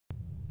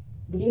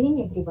Good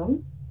evening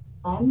everyone.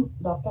 I am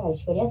Dr.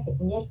 Aishwarya,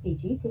 second year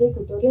PG. Today's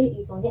tutorial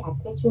is on the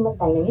aqueous humour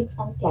dynamics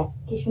and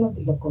classification of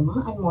the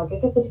glaucoma, and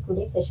moderator for the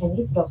today's session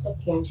is Dr.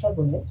 Priyasha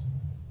Goel.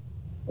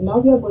 Now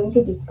we are going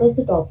to discuss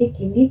the topic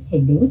in these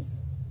headings.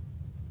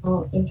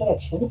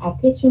 Introduction.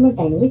 Aqueous humour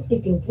dynamics.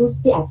 It includes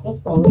the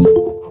aqueous formation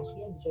and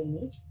aqueous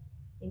drainage.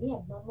 Any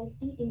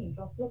abnormality in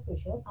intraocular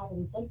pressure are a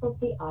result of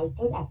the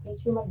altered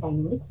aqueous humour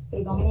dynamics,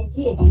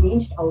 predominantly a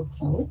deranged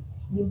outflow.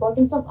 The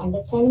importance of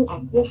understanding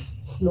aqueous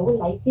flow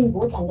lies in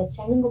both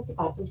understanding of the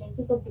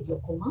pathogenesis of the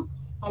glaucoma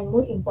and,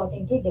 more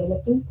importantly,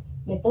 developing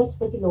methods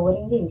for the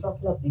lowering the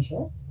intraocular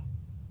pressure.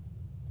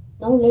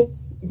 Now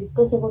let's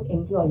discuss about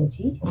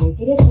embryology.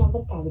 Anterior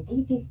chamber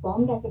cavity, it is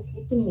formed as a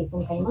slit in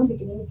mesenchyma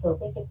between the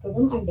surface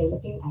ectoderm and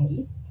developing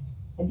iris.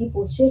 The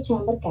posterior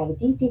chamber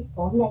cavity, it is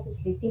formed as a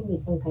slit in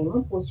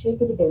mesenchyma posterior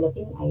to the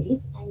developing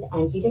iris and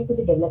anterior to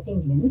the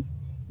developing lens.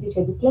 The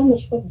trabecular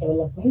meshwork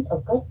development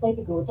occurs by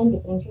the growth and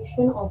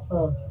differentiation of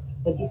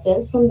the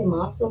cells from the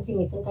mass of the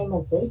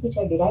mesenchymal cells, which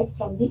are derived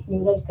from the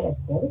neural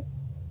crest cell.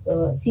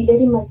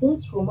 Ciliary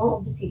muscles, stroma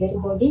of the ciliary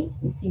body,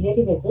 the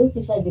ciliary vessels,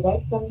 which are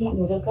derived from the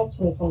neural crest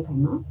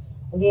mesenchyma,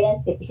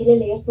 whereas the epithelial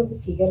layers of the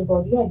ciliary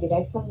body are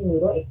derived from the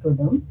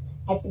neuroectoderm.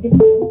 At the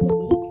 7th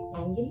week,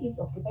 angle is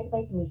occupied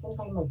by the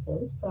mesenchymal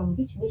cells, from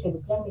which the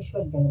trabecular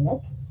meshwork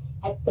develops.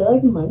 At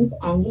 3rd month,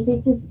 angle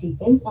basis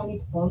deepens and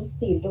it forms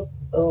the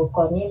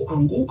corneal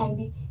angle, and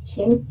the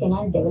Schlemm's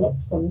canal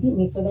develops from the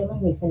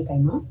mesodermal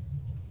mesenchyma.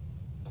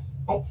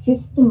 At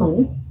 5th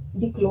month,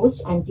 the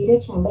closed anterior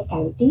chamber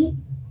cavity,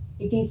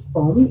 it is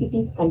formed. It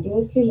is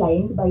continuously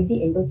lined by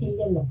the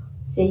endothelial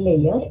cell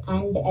layer,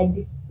 and at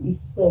this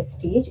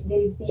stage, there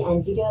is the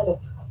anterior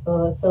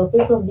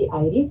surface of the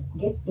iris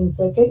gets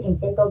inserted in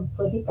front of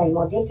the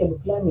primordial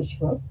trabecular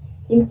meshwork.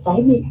 In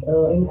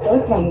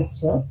 3rd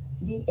trimester,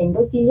 the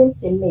endothelial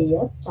cell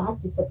layer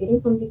starts disappearing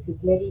from the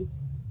pupillary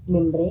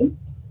membrane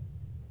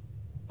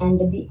and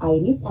the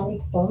iris, and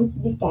it forms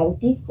the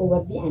cavities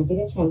over the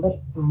anterior chamber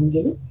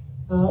angle.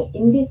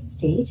 In this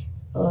stage,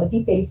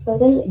 the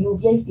peripheral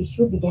uveal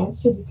tissue begins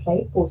to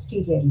slide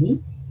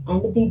posteriorly,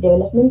 and the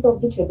development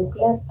of the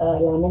trabecular,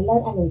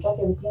 lamellar and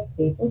intratrabecular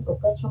spaces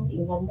occurs from the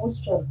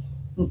innermost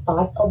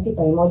part of the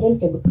primordial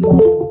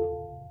trabecular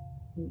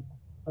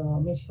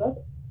meshwork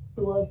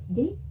towards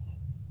the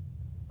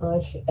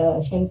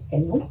Schlemm's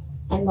canal.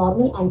 And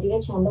normal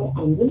anterior chamber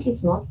angle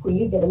is not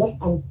fully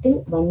developed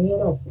until 1 year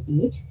of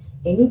age.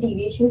 Any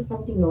deviation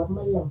from the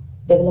normal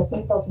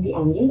development of the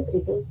angle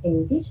results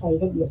in the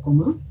childhood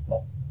glaucoma.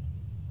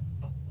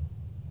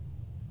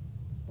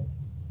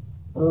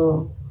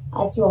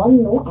 As you all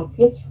know,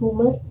 aqueous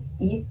humor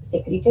is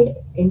secreted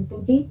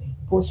into the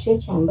posterior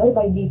chamber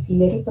by the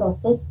ciliary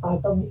process,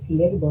 part of the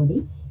ciliary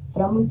body.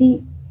 From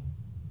the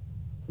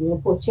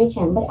posterior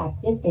chamber,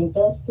 aqueous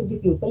enters to the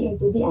pupil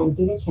into the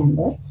anterior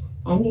chamber,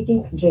 and it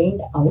is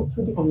drained out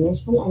through the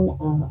conventional and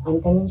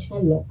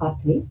unconventional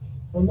pathway.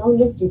 Now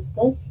let's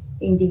discuss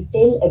in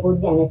detail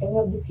about the anatomy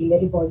of the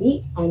ciliary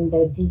body and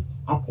the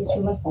aqueous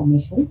humor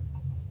formation.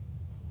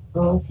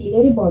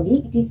 Ciliary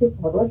body, it is a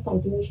forward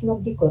continuation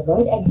of the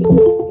choroid at the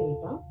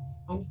serrata,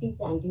 and it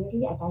is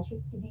anteriorly attached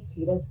to the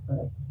scleral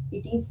spur.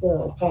 It is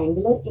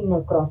triangular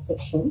in cross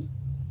section.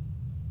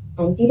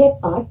 Anterior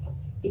part,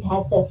 it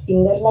has a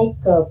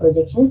finger-like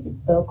projections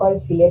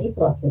called ciliary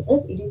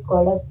processes. It is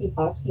called as the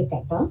pars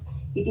fleccata.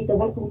 It is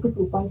about 2 to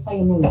 2.5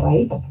 mm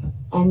wide,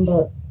 and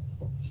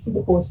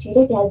the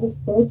posterior, it has a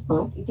smooth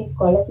part. It is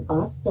called as the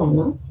pars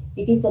plana.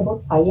 It is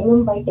about 5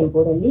 mm wide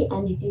temporally,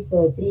 and it is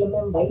 3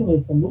 mm wide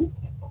nasally.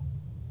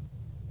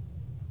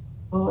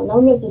 Now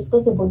let's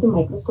discuss about the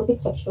microscopic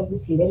structure of the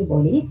ciliary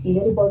body.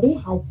 Ciliary body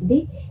has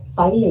the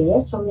 5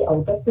 layers from the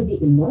outer to the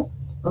inner.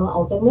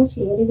 Outermost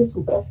layer is the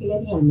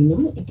supraciliary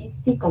lamina. It is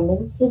the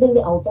condensed in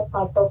the outer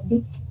part of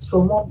the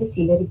stroma of the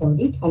ciliary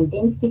body. It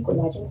contains the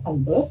collagen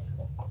fibers.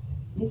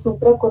 The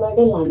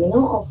supracolloidal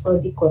lamina of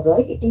the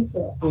choroid, it is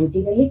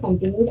anteriorly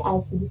continued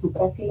as the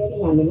supraciliary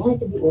lamina at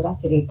the ora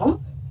serrata.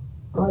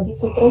 The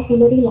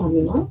supraciliary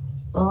lamina,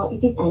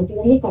 it is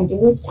anteriorly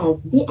continuous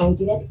as the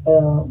anterior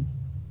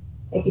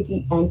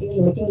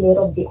limiting layer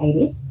of the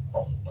iris.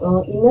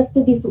 Inner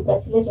to the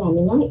supraciliary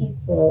lamina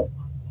is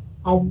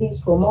has the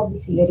stroma of the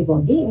ciliary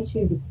body, which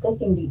we will discuss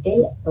in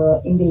detail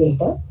in the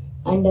later.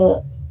 And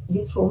the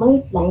stroma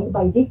is lined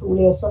by the 2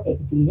 layers of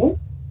epithelium.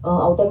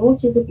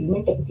 Outermost is the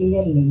pigment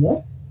epithelial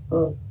layer.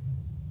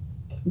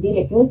 The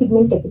retinal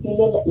pigment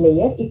epithelial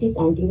layer, it is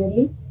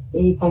anteriorly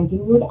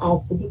continued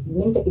as the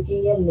pigment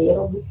epithelial layer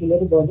of the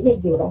ciliary body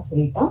at the ora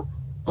serrata.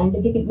 And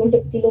the pigment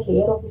epithelial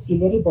layer of the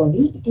ciliary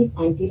body, it is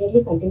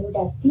anteriorly continued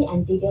as the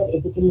anterior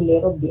epithelial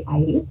layer of the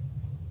iris.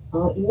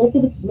 Inner to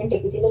the pigment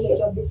epithelial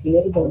layer of the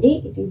ciliary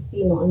body, it is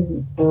the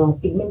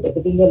non-pigment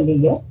epithelial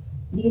layer.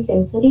 The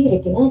sensory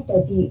retina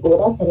at the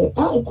ora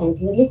serrata, it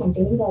anteriorly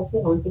continues as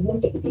the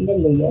non-pigment epithelial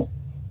layer.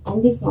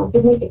 And this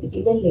non-pigment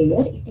epithelial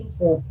layer, it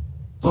is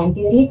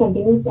anteriorly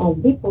continues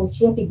as the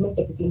posterior pigment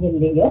epithelial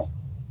layer.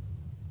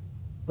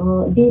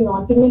 The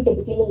non-pigment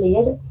epithelial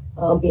layer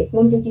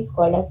basement, it is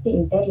called as the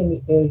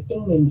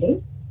interlimiting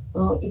membrane.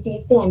 It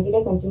is the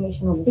anterior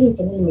continuation of the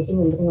internal limiting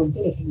membrane of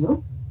the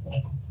retina.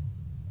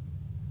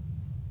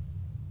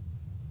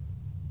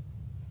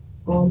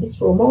 The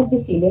stroma of the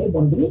ciliary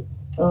body,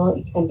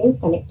 it contains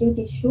connective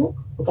tissue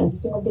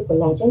consisting of the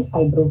collagen,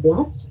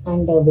 fibroblast,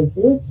 and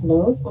vessels,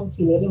 nerves, and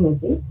ciliary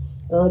muscle.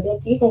 There are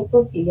three types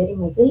of ciliary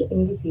muscle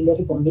in the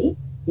ciliary body: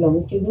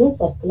 longitudinal,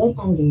 circular,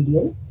 and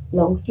radial.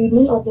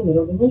 Longitudinal or the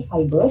meridional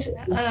fibers.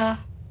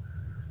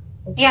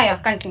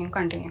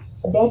 Continue.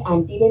 They are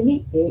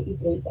anteriorly,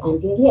 it is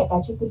anteriorly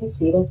attached to the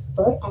scleral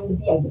spur and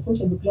the adjacent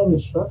trabecular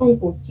meshwork, and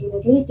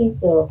posteriorly it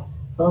is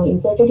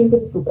inserted into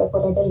the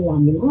suprachoroidal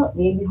lamina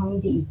way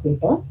behind the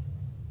equator.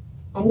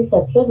 And the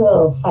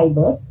circular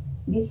fibers,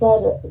 these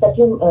are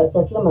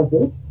circular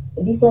muscles.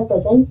 These are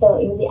present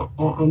in the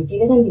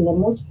anterior and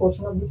innermost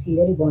portion of the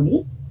ciliary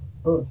body.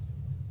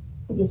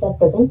 These are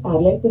present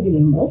parallel to the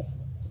limbus,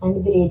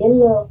 and the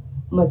radial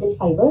muscle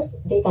fibers,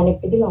 they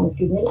connect the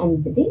longitudinal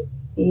and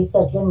the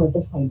circular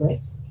muscle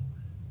fibers.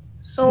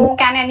 So,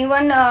 can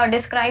anyone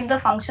describe the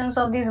functions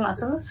of these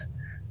muscles?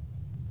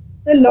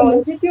 The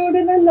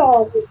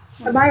longitudinal,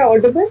 am I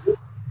audible?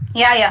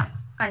 Yeah,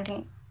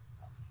 continue.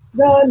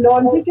 The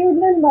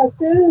longitudinal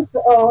muscles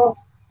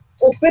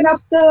open up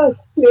the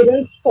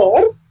scleral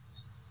spur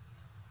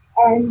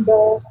and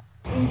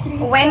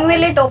when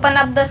will it open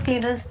up the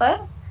scleral spur?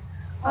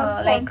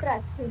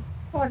 Contraction.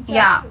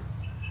 Yeah.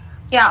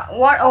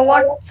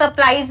 What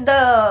supplies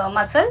the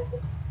muscle?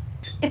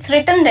 It's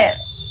written there.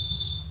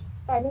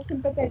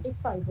 Parasympathetic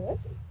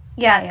fibers.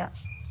 Yeah.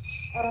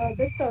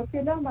 The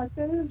circular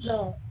muscles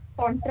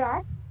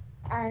contract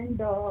and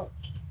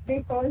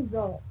they cause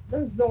the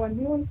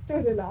zonules to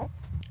relax.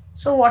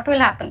 So what will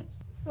happen?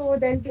 So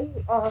there'll be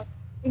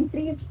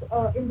increase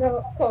in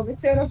the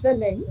curvature of the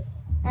lens,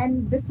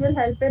 and this will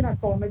help in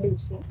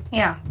accommodation.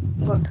 Yeah,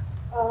 good.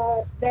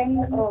 Then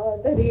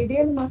the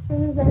radial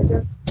muscles are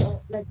just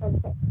like a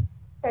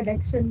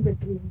connection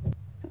between them.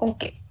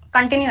 Okay,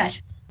 continue,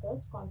 Ash.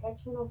 First,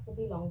 contraction of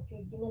the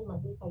longitudinal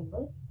muscle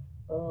fiber,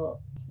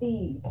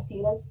 the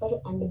scleral spur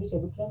and the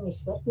trabecular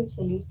meshwork, which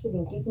leads to the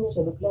increase in the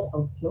trabecular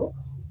outflow,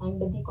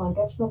 and the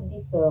contraction of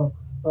this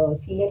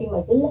ciliary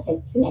muscle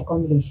helps in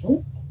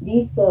accommodation.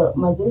 These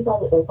muscles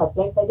are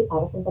supplied by the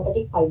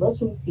parasympathetic fibers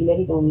from the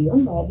ciliary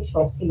ganglion via the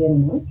short ciliary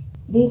nerves.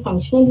 The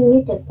functional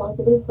unit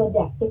responsible for the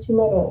aqueous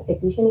humour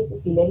secretion is the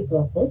ciliary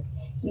process.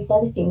 These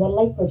are the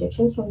finger-like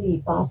projections from the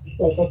pars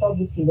placata of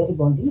the ciliary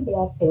body. They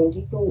are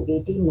 70 to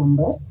 80 in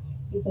number.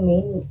 It is the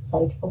main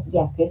site of the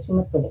aqueous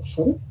humour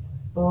production.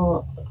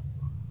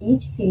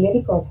 Each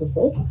ciliary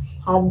processes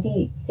have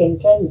the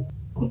central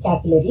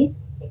capillaries.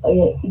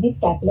 These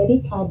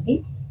capillaries have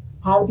the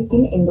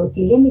thin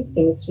endothelium with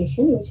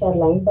fenestration, which are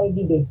lined by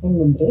the basement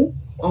membrane,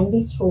 and the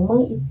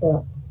stroma is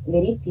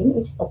very thin,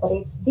 which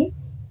separates the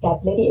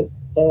capillary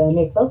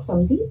network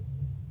from the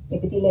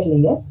epithelial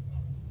layers.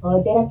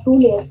 There are two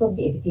layers of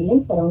the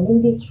epithelium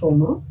surrounding the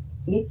stroma,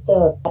 with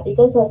the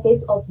apical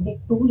surface of the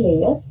two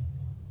layers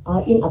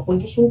are in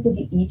opposition to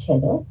each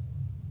other.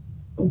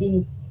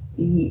 The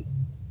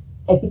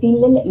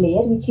epithelial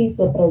layer which is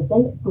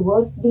present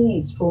towards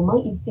the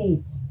stroma is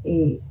the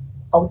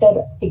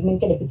outer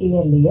pigmented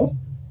epithelial layer,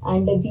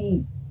 and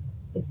the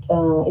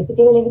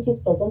epithelial layer which is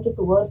present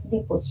towards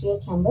the posterior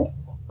chamber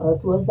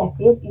towards the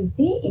aqueous is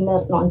the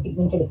inner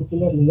non-pigmented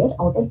epithelial layer.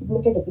 Outer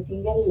pigmented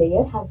epithelial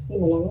layer has the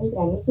melanin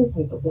granules in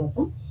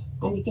cytoplasm,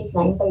 and it is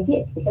lined by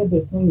the apical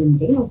basement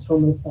membrane on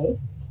stromal side.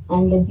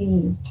 And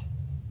the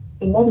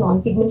inner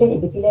non-pigmented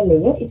epithelial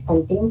layer, it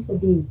contains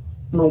the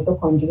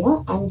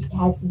mitochondria, and it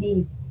has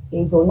the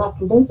zona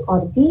occludens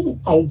or the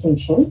tight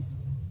junctions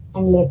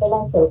and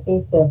lateral and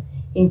surface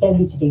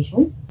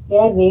intervegetations. There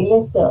are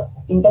various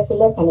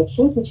intercellular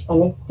connections which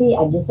connects the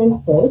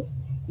adjacent cells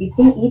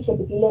within each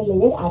epithelial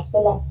layer as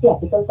well as the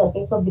apical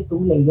surface of the two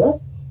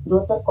layers.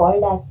 Those are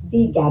called as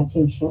the gap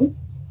junctions,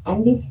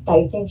 and these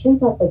tight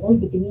junctions are present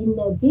between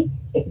the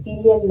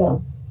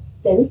epithelial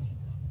cells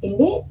in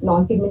the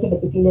non-pigmented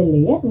epithelial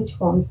layer, which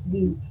forms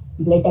the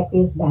blood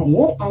aqueous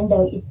barrier, and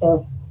it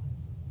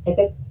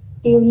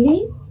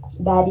effectively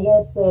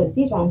barriers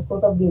the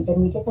transport of the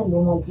intermediate and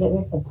low molecular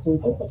weight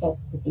substances such as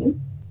protein.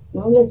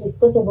 Now let's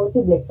discuss about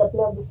the blood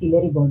supply of the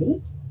ciliary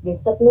body.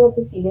 Blood supply of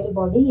the ciliary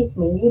body is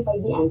mainly by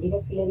the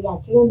anterior ciliary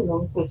artery and the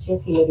long posterior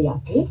ciliary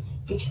artery,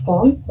 which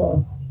forms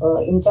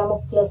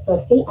intramuscular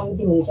circle and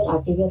the major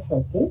arterial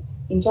circle.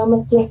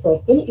 Intramuscular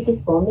circle, it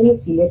is formed in the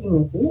ciliary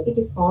muscle. It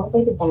is formed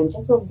by the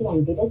branches of the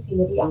anterior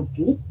ciliary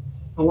arteries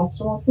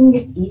anastomosing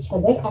with each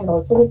other, and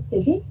also with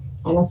the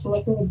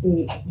anastomosing with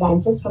the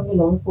branches from the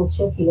long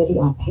posterior ciliary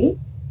artery.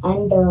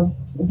 And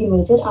the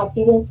major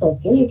arterial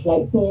circle, it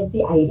lies near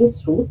the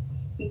iris root.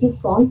 It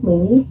is formed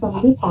mainly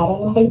from the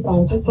paralimbal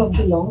branches of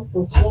the long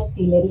posterior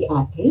ciliary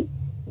artery,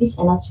 which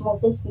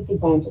anastomoses with the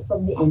branches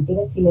of the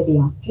anterior ciliary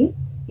artery.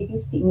 It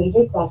is the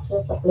immediate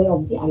vascular supply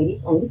of the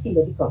iris and the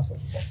ciliary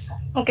process.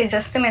 Okay,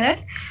 just a minute.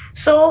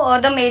 So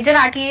the major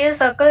arterial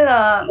circle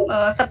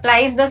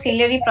supplies the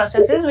ciliary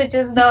processes, which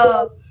is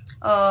the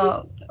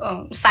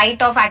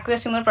site of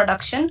aqueous humour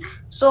production.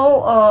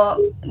 So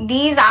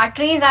these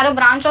arteries are a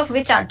branch of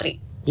which artery?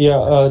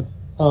 Yeah,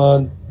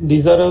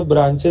 These are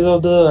branches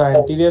of the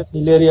anterior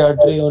ciliary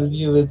artery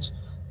only which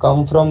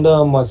come from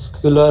the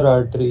muscular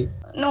artery.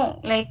 No,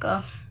 like,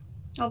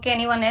 okay,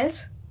 anyone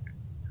else?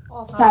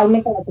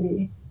 Ophthalmic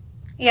artery.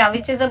 Yeah,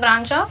 which is a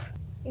branch of?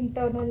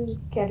 Internal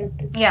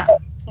carotid. Yeah.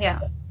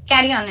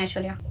 Carry on,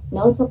 Aishwarya.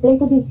 Nerve supply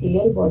to the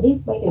ciliary body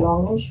is by the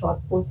long and short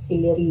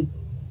postciliary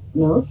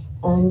nerves,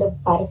 and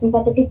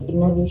parasympathetic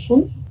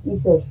innervation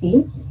is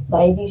seen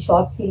by the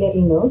short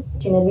ciliary nerves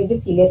which innervate the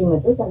ciliary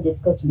muscles as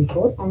discussed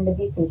before, and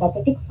the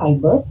sympathetic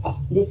fibers,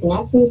 the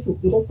synapse in the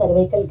superior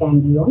cervical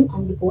ganglion,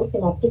 and the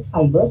postsynaptic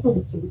fibers are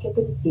distributed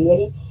to the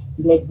ciliary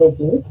blood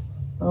vessels.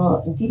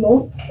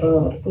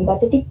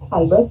 Sympathetic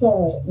fibers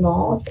are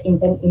not in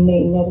the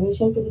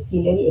innervation to the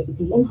ciliary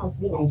epithelium has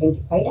been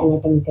identified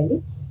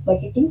anatomically,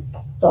 but it is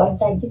thought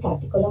that the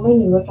catecholamine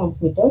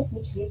neurotransmitters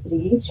which is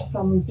released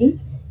from the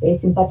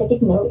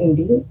sympathetic nerve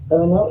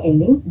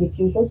endings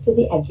diffuses to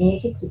the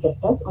adrenergic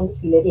receptors on the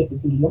ciliary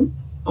epithelium,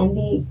 and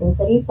the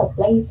sensory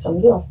supply is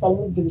from the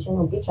ophthalmic division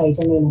of the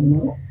trigeminal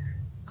nerve.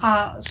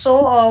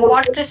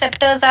 What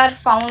receptors are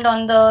found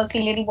on the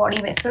ciliary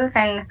body vessels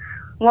and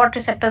what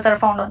receptors are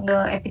found on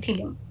the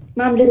epithelium?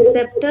 Ma'am,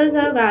 receptors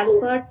have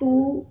alpha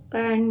 2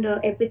 and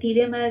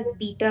epithelium has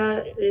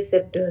beta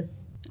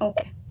receptors.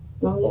 Okay.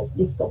 Now let's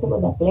discuss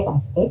about the applied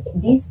aspect.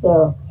 This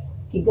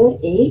figure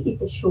A,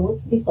 it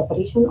shows the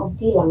separation of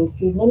the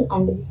longitudinal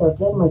and the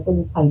circular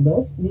muscle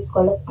fibers. This is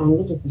called as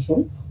angle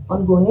decision.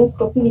 On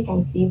gonioscopy, we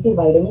can see the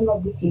widening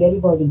of the ciliary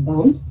body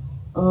band.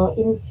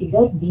 In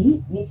figure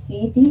B, we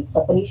see the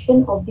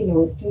separation of the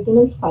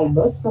longitudinal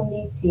fibers from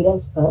the scleral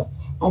spur,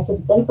 as a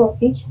result of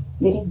which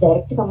there is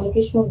direct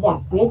communication of the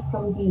aqueous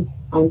from the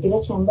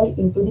anterior chamber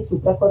into the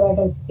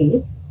suprachoroidal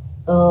space,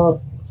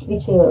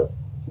 which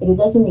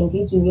results in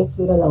increased uveous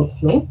pleural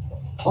outflow.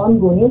 On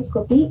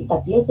gonioscopy, it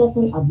appears as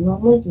an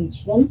abnormal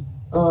region,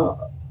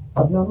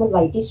 abnormal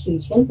whitish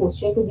region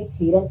posterior to the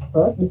scleral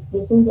spur,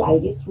 displacing the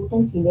iris root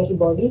and ciliary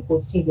body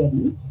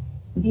posteriorly.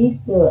 These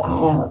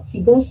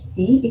figures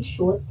C, it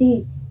shows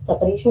the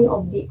separation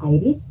of the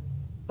iris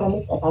from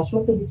its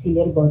attachment to the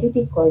ciliary body. It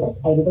is called as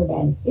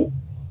iridodialysis.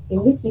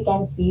 In this, we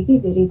can see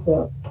that there is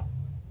a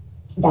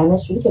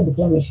damage to the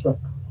trabecular meshwork.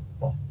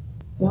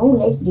 Now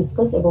let's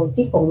discuss about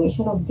the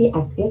formation of the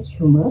aqueous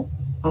humor.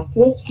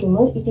 Aqueous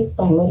humor, it is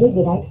primarily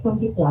derived from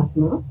the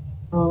plasma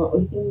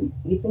within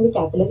the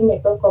capillary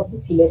network of the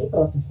ciliary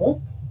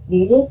processes.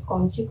 Various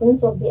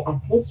constituents of the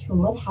aqueous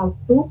humor have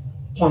to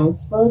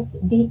transverse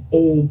the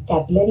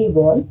capillary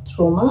wall,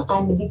 stroma,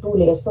 and the two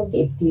layers of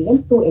the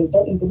epithelium to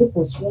enter into the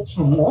posterior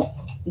chamber.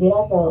 There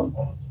are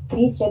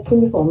 3 steps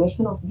in the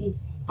formation of the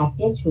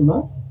aqueous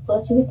humor.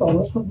 First is the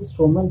formation of the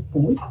stromal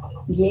pool.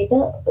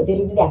 Later, there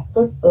will be the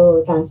active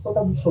transport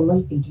of the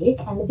stromal filtrate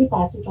and the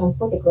passive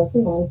transport across the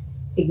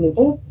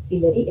non-pigmented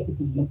ciliary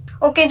epithelium.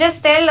 Okay,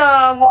 just tell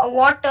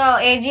what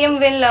AGM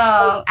will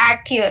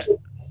act here,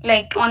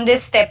 like on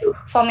this step,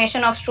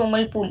 formation of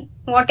stromal pool.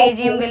 What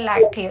AGM will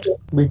act here?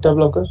 Beta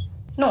blockers?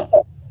 No.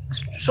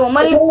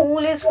 Stromal pool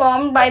is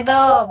formed by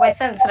the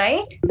vessels,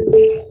 right?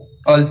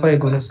 Alpha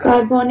agonist.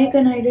 Carbonic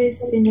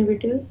anhydrase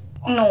inhibitors?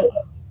 No.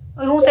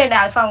 Who said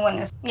alpha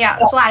agonist? Yeah,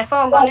 so alpha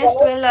agonist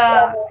will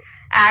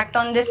act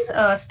on this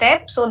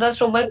step. So the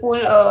stromal pool,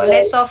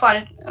 less of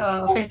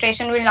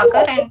filtration will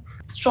occur and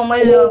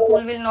stromal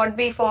pool will not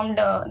be formed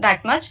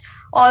that much.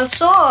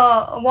 Also,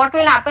 what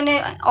will happen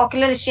in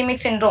ocular ischemic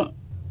syndrome?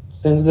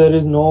 Since there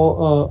is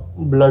no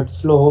blood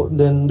flow,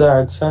 then the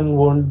action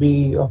won't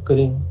be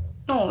occurring.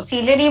 No,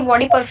 ciliary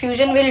body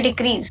perfusion will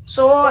decrease.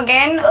 So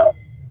again,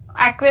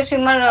 aqueous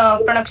humor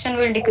production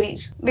will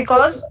decrease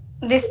because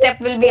this step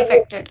will be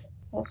affected.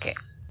 Okay.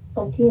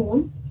 Continue,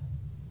 ma'am.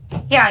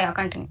 Yeah,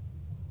 continue.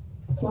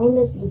 Now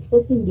let's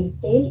discuss in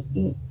detail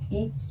in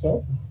each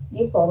step.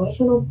 The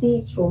formation of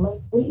the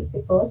stromal pool is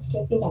the first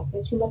step in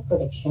aqueous humor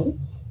production.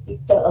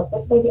 It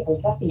occurs by the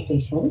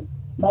ultrafiltration.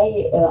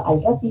 By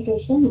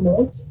ultrafiltration,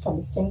 most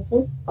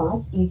substances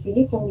pass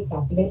easily from the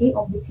capillary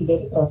of the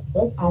ciliary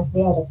processes as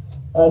they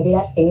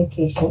are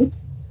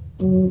penetrations.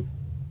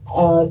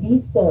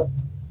 These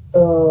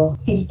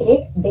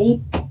filtrate, they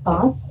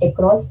pass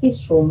across the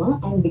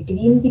stroma and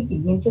between the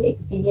pigmented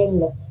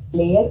epithelial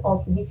layer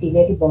of the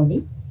ciliary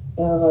body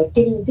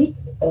till the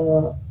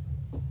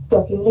to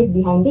accumulate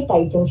behind the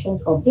tight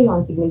junctions of the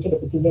non-pigmented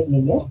epithelial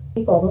layer.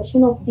 The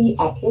formation of the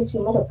aqueous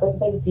humor occurs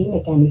by the 3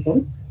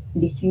 mechanisms: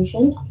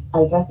 diffusion,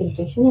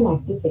 ultrafiltration, and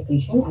active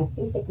secretion.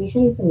 Active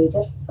secretion is a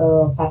major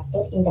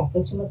factor in the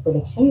aqueous humor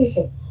production, which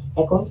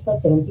accounts for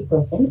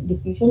 70%.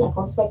 Diffusion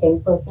accounts for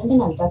 10%,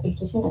 and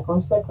ultrafiltration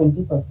accounts for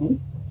 20%.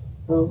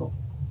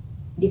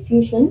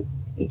 Diffusion,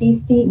 it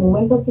is the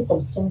movement of the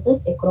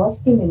substances across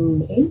the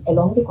membrane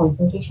along the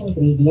concentration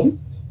gradient.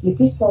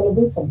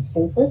 Lipid-soluble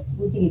substances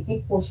through the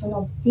lipid portion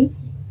of the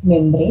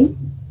membrane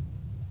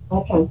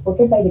are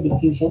transported by the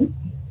diffusion.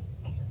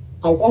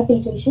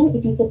 Ultrafiltration,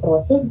 it is a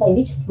process by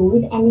which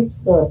fluid and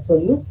its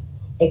solutes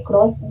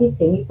across the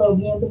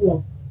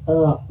semi-permeable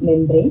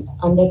membrane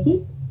under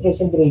the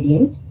pressure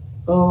gradient.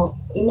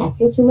 In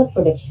aqueous humor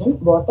production,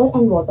 water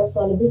and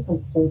water-soluble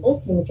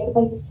substances limited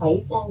by the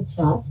size and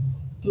charge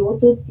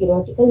clothed with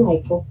theoretical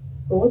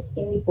micropores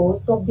in the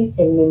pores of the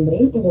cell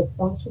membrane in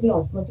response to the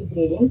osmotic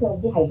gradient or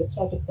the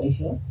hydrostatic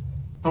pressure.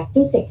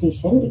 Active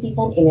secretion, it is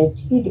an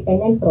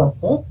energy-dependent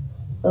process.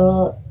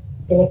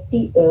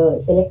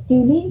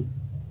 Selectively,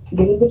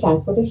 there is the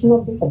transportation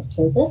of the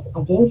substances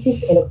against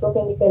its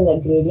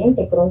electrochemical gradient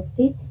across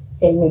the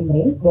cell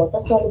membrane.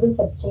 Water-soluble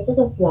substances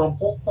of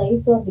larger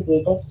size or the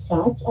greater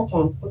charge are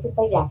transported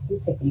by the active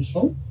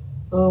secretion.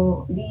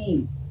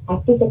 The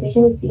active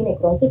secretion is seen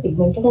across the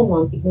pigmented and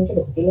non-pigmented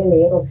epithelial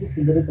layer of the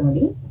ciliary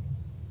body.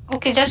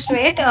 Okay, just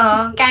wait.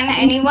 Can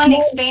anyone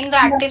explain the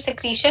active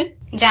secretion?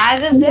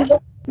 Jazz is there?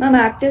 Ma'am,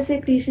 active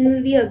secretion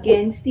will be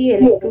against the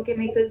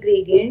electrochemical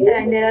gradient,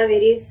 and there are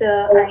various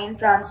ion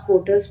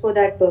transporters for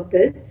that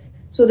purpose.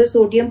 So the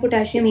sodium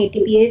potassium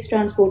ATPase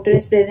transporter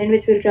is present,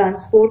 which will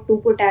transport 2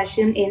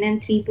 potassium in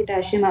and 3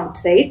 potassium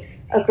outside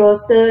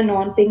across the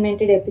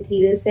non-pigmented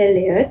epithelial cell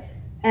layer.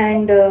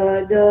 And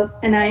the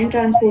anion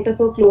transporter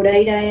for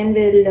chloride ion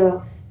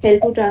will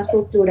help to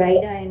transport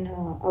chloride ion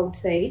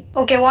outside.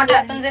 Okay, what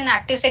happens in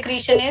active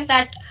secretion is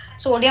that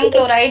sodium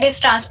chloride is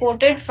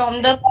transported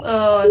from the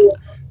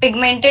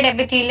pigmented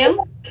epithelium,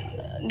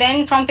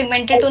 then from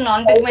pigmented to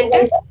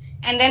non-pigmented,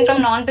 and then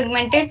from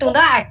non-pigmented to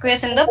the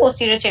aqueous in the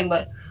posterior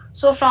chamber.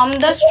 So from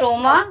the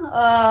stroma,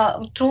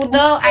 through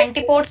the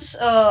antipodes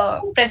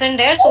present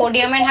there,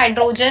 sodium and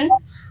hydrogen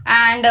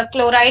and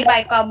chloride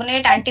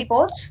bicarbonate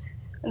antipodes,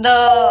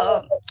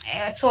 the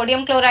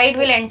sodium chloride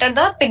will enter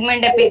the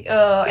pigment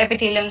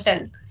epithelium cell.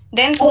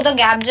 Then through the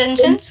gap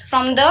junctions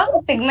from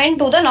the pigment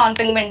to the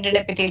non-pigmented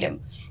epithelium.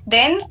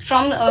 Then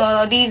from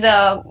these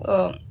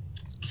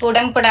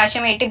sodium,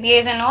 potassium,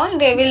 ATPase and all,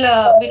 they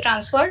will be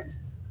transferred.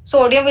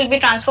 Sodium will be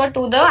transferred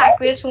to the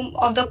aqueous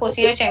of the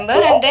posterior chamber,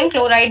 and then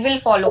chloride will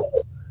follow.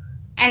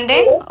 And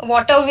then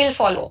water will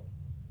follow.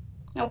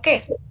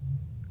 Okay.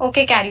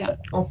 Okay, carry on.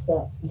 As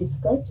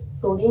discussed,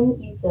 sodium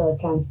is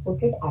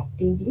transported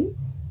actively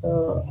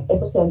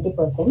about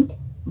 70%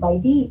 by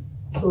the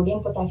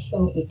sodium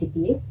potassium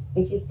ATPase,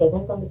 which is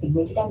present on the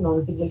pigmented and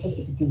non-pigmented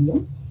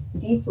epithelium.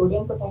 The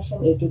sodium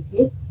potassium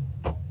ATPase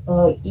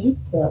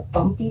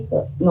pump is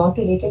not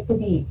related to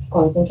the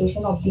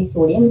concentration of the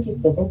sodium which is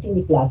present in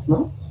the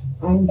plasma,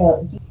 and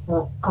the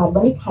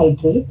carbonic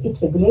hydrates, it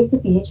regulates the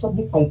pH of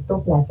the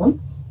cytoplasm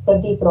for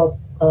the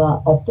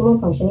optimum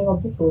functioning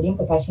of the sodium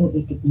potassium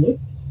ATPase.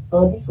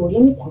 The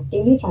sodium is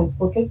actively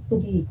transported to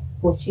the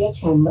posterior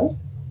chamber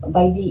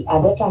by the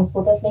other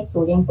transporters like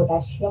sodium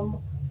potassium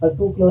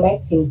 2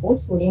 chloride symport,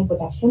 sodium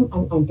potassium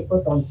and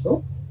antipode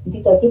also.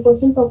 The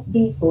 30% of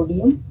the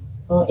sodium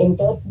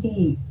enters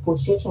the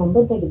posterior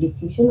chamber by the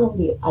diffusion and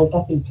the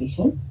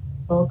ultrafiltration.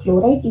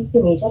 Chloride is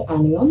the major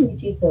anion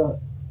which is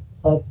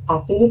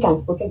actively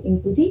transported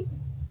into the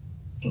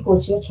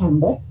posterior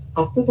chamber.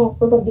 Active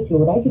transport of the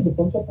chloride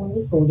depends upon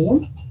the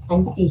sodium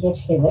and the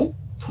pH level.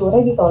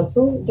 Chloride it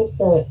also gets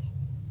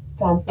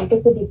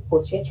transported to the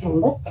posterior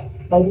chamber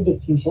by the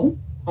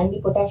diffusion, and the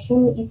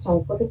potassium is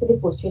transported to the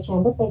posterior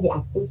chamber by the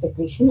active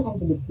secretion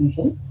and the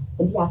diffusion.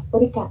 The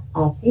aspartic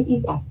acid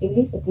is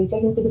actively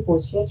secreted into the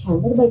posterior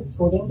chamber by the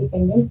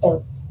sodium-dependent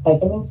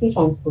vitamin C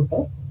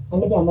transporter,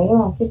 and the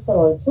amino acids are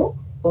also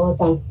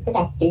transported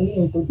actively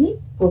into the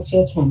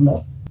posterior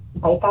chamber.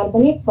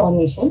 Bicarbonate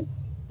formation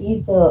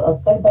is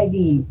occurred by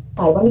the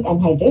carbonic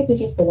anhydrase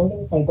which is present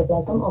in the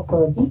cytoplasm of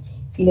the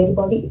ciliary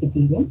body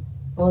epithelium.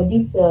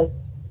 This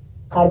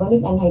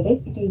carbonic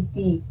anhydrase, it is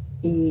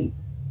the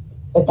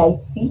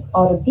type C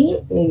or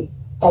the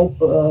type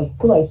 2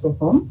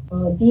 isoform.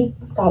 The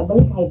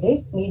carbonic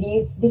hydrates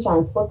mediates the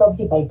transport of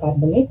the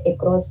bicarbonate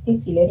across the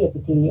ciliary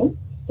epithelium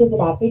to the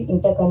rapid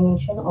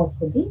interconvention of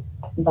the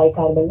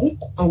bicarbonate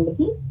and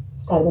the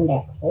carbon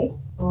dioxide.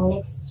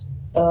 Next,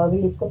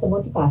 we'll discuss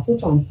about the passive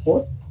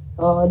transport.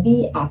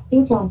 The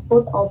active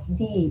transport of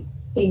the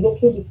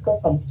previously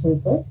discussed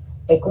substances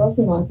across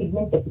the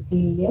non-pigment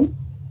epithelium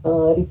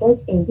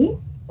results in the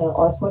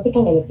osmotic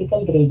and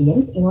electrical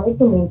gradient. In order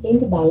to maintain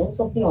the balance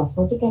of the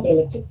osmotic and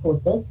electric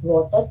forces,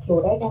 water,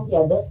 chloride and the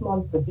other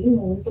small protein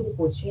move into the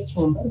posterior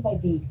chamber by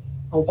the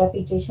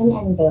ultrafiltration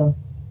and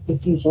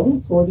diffusion.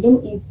 Sodium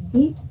is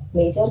the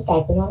major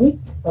cationic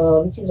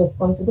which is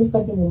responsible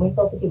for the movement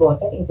of the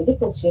water into the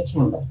posterior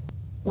chamber.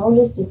 Now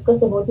let's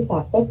discuss about the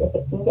factors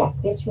affecting the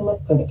aqueous humor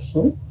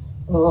production.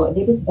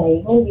 There is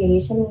diagonal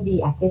variation in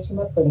the aqueous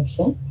humor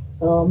production.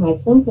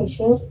 Maximum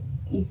pressure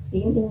is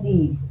seen in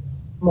the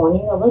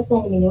morning hours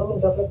and minimum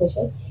intraocular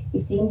pressure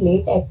is seen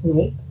late at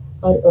night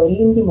or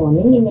early in the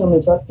morning in the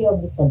majority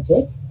of the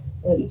subjects.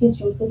 It is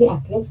due to the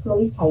aqueous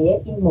flow is higher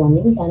in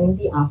morning than in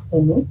the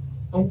afternoon,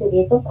 and the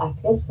rate of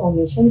aqueous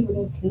formation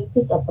during sleep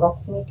is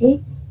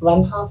approximately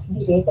 1/2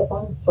 the rate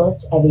upon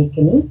first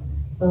awakening.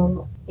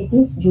 It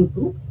is due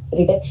to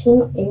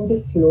reduction in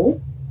the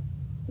flow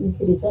is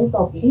the result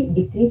of the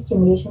decreased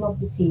stimulation of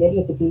the ciliary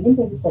epithelium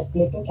by the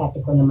circulating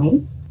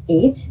catecholamines.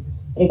 Age,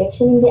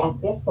 reduction in the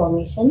aqueous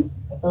formation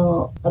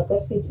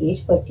occurs with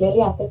age,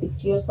 particularly after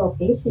 60 years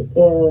of age.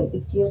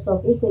 60 years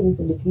of age, there is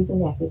a decrease in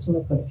the aqueous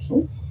humor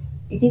production.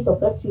 It is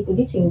occurs due to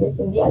the changes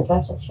in the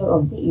ultrastructure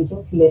of the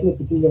aging ciliary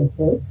epithelial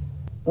cells.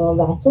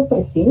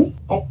 Vasopressin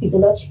at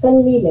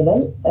physiological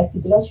level,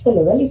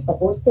 it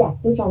supports the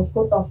active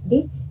transport of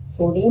the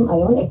sodium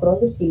ion across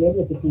the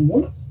ciliary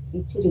epithelium,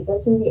 which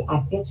results in the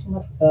aqueous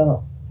humor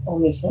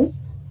formation.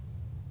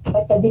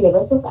 But at the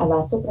levels of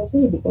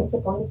vasopressin, it depends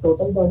upon the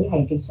total body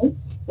hydration.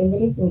 When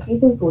there is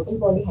increase in total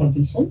body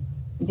hydration,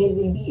 there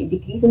will be a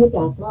decrease in the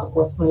plasma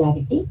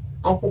osmolarity.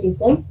 As a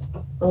result,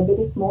 there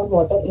is more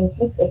water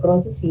influx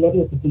across the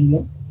ciliary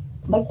epithelium.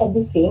 But at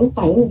the same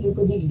time, due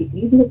to the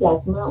decrease in the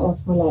plasma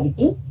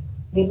osmolarity,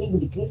 there will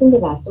be decrease in the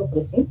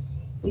vasopressin,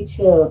 which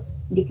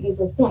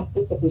decreases the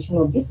active secretion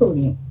of the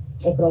sodium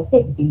across the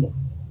epithelium.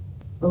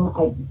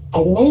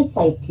 Adenyl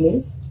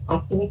cyclase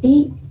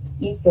activity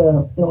is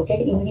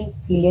noted in the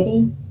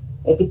ciliary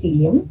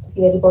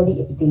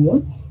body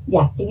epithelium. The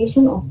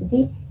activation of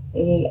the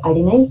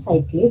adenyl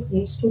cyclase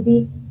leads to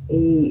the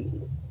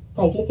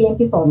cyclic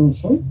AMP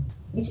formation,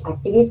 which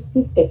activates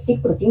the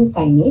specific protein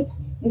kinase.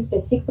 The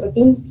specific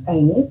protein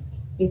kinase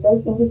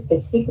results in the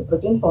specific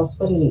protein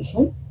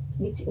phosphorylation,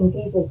 which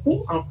increases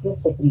the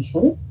aqueous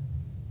secretion.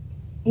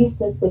 These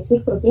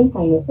specific protein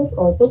kinases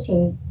also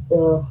change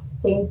the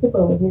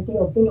permeability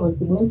of the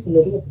non-pigment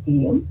ciliary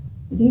epithelium.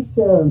 These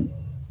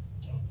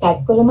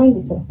catecholamine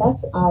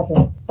receptors are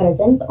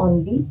present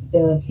on the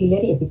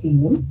ciliary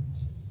epithelium.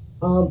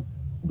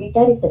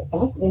 Beta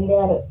receptors, when they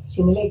are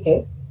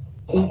stimulated,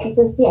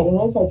 increases the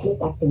adenyl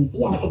cyclase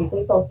activity, as a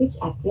result of which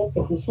aqueous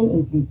secretion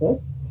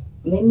increases.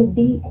 When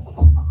the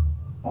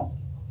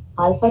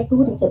alpha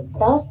 2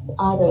 receptors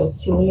are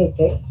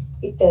stimulated,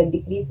 it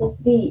decreases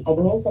the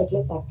adenyl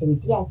cyclase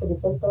activity, as a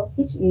result of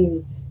which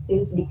there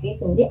is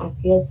decrease in the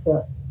aqueous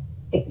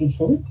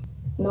secretion.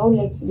 Now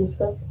let's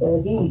discuss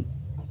the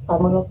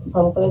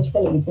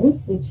pharmacological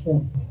agents which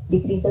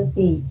decreases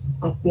the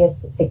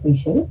aqueous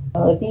secretion.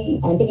 The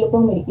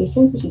anti-glaucoma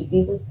medications which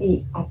decreases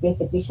the aqueous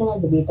secretion are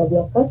the beta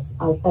blockers,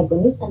 alpha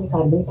agonists, and the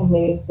carbonic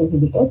anhydrase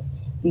inhibitors.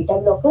 Beta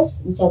blockers,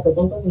 which are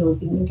present on the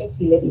non-pigmented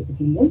ciliary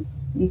epithelium,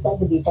 these are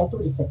the beta 2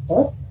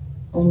 receptors,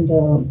 and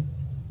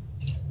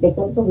the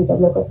examples of beta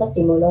blockers are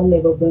timolol,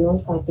 levobranol,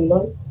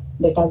 cartilol,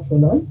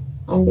 betaxolol.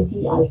 And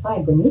the alpha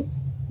agonists,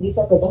 these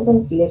are present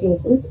on ciliary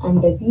vessels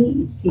and the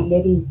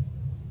ciliary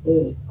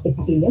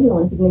epithelium,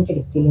 non-pigmented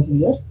epithelial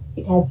layer.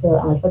 It has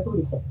alpha 2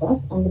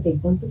 receptors, and the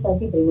examples are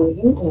the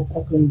bromelain and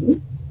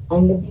apraclidine.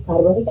 And the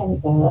carbonic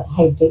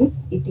anhydrase,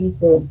 it is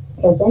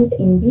present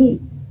in the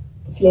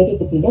ciliary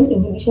epithelium.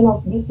 Inhibition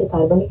of this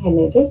carbonic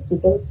anhydrase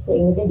results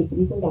in the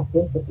decrease in the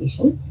aqueous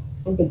secretion.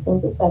 And the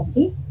examples are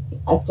the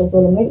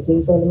acetazolamide,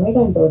 brinzolamide,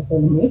 and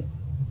dorzolamide.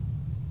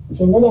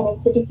 General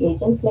anesthetic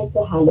agents like the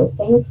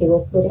halothane,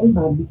 sevoflurane,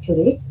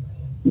 barbiturates,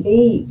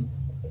 the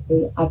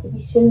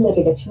artificial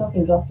reduction of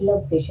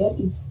intraocular pressure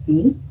is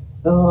seen,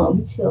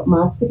 which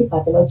masks the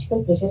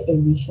pathological pressure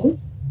elevation.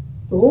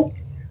 So,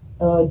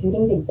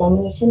 during the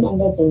examination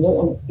under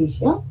general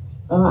anesthesia,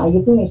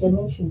 IUP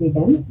measurement should be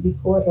done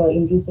before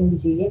inducing the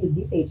GA with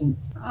these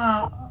agents.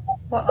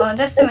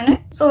 Just a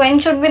minute. So, when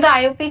should be the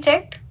IUP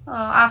checked?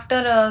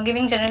 After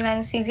giving general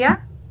anesthesia?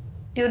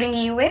 During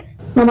EUA?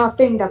 And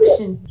after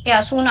induction.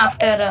 Yeah, soon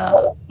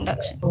after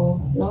induction.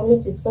 Now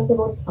let's discuss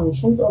about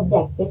functions of the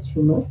aqueous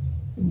humor.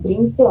 It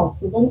brings the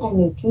oxygen and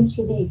nutrients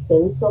to the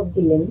cells of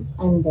the lens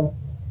and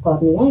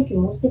cornea. It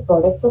removes the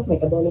products of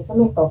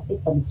metabolism and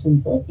toxic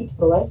substances. It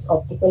provides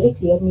optically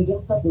clear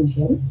medium for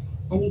vision,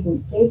 and it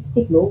inflates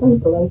the globe and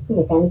provides the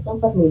mechanism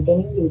for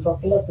maintaining the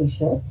intraocular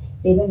pressure,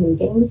 thereby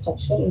maintaining the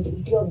structural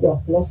integrity of the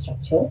ocular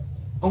structures.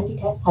 And it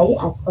has high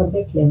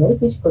ascorbate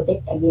levels which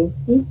protect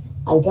against the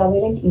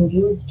ultraviolet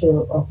induced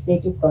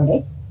oxidative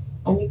products,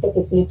 and it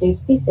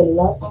facilitates the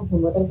cellular and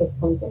humoral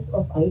responses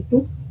of eye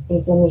to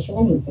inflammation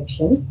and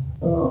infection.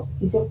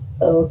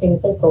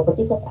 Physiochemical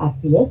properties of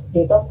aqueous.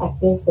 Rate of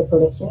aqueous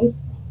production is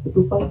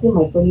 2.3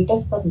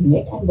 microliters per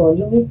minute, and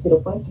volume is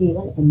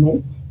 0.31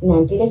 ml. In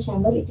anterior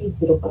chamber it is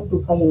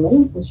 0.25 ml,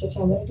 in posterior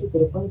chamber it is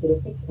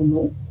 0.06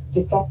 ml.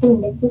 Refractive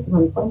index is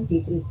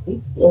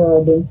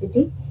 1.336.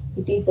 Density,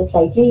 it is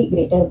slightly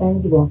greater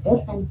than the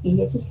water, and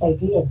pH is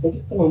slightly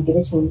acidic in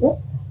anterior chamber,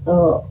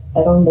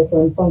 around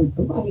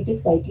 7.2, and it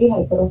is slightly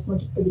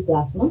hyperosmotic to the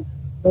plasma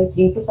by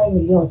 3 to 5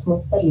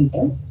 milliosmoles per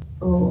liter.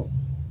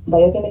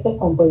 Biochemical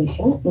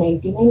composition,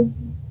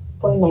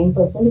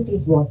 99.9% it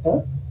is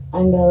water,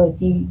 and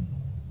the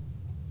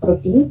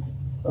proteins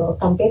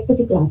compared to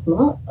the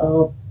plasma,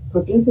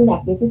 proteins in the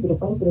aqueous is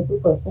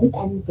 0.02%,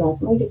 and in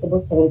plasma it is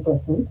about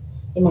 7%.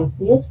 In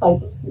aqueous,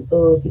 5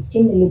 to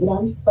 16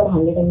 milligrams per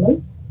 100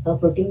 ml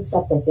proteins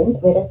are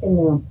present, whereas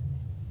in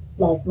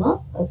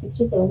plasma, 6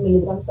 to 7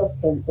 milligrams of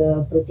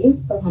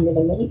proteins per 100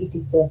 ml it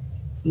is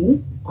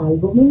seen.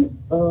 Albumin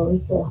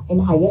is in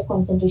higher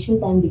concentration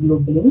than the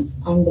globulins,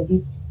 and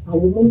the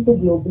albumin to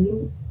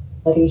globulin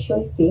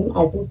ratio is same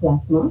as in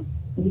plasma.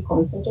 The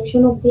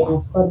concentration of the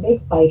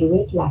ascorbate,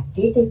 pyruvate,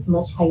 lactate is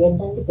much higher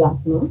than the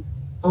plasma,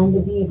 and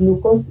the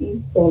glucose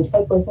is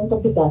 75%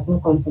 of the plasma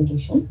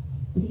concentration.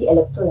 The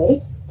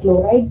electrolytes,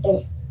 chloride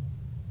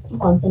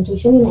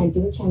concentration in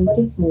anterior chamber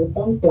is more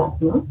than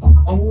plasma,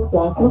 and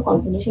plasma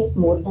concentration is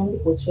more than the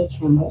posterior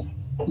chamber.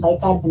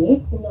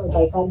 Bicarbonates, in the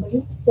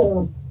bicarbonates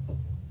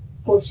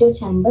posterior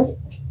chamber,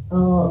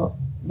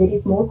 there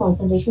is more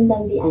concentration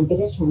than the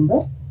anterior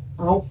chamber,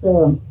 as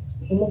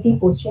in the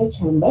posterior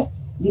chamber,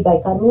 the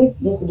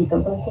bicarbonate gets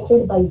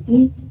decompensated by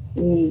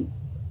the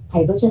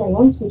hydrogen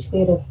ions which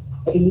were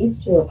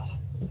released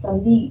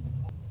from the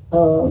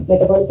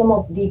metabolism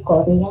of the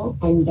cornea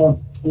and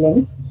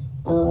lens.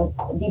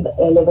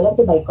 The level of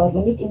the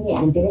bicarbonate in the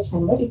anterior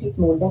chamber, it is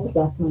more than the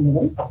plasma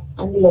level,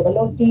 and the level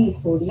of the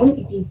sodium,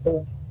 it is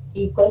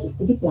equal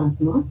to the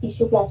plasma.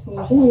 Tissue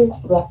plasminogen and its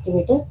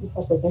proactivator, these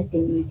are present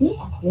in the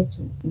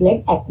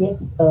blood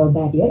aqueous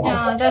barrier.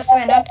 Just a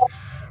minute.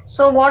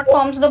 So what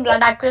forms the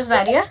blood aqueous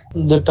barrier?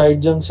 The tight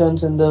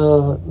junctions in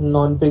the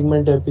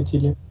non-pigment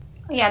epithelium.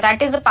 Yeah,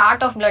 that is a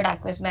part of blood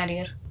aqueous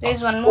barrier. There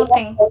is one more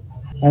thing.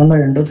 On the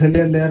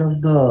endothelial layer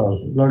of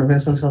the blood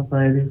vessels of the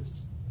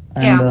iris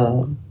and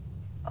the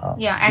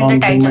and the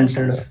tight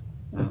junctions.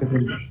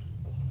 epithelium.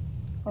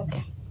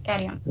 Okay,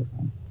 carry on.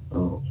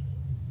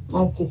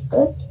 As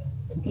discussed,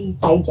 the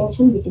tight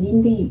junction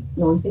between the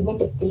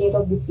non-pigment epithelium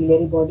of the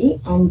ciliary body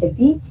and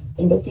the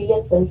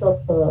endothelial cells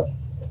of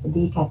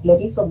the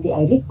capillaries of the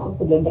iris forms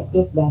a blood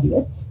aqueous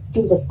barrier. It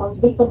is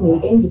responsible for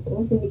maintaining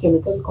difference in the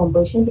chemical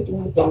composition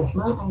between the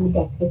plasma and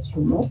the aqueous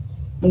humor.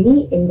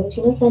 Many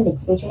endogenous and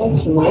exogenous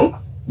stimuli,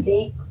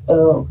 they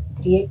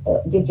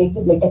break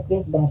the blood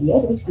aqueous barrier,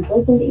 which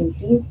results in the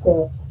increased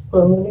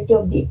permeability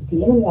of the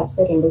epithelium and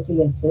vascular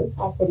endothelial cells.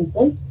 As a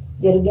result,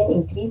 there will be an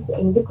increase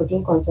in the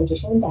protein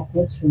concentration in the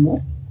aqueous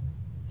humor.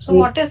 So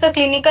what is the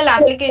clinical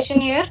application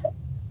here?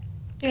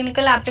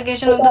 Clinical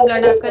application of the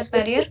blood aqueous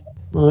barrier?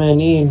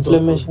 Any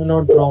inflammation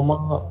or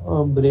trauma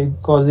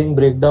causing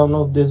breakdown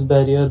of this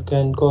barrier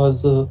can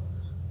cause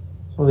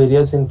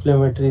various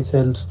inflammatory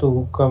cells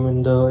to come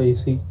in the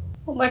AC.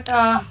 But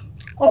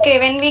okay,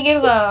 when we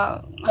give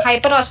a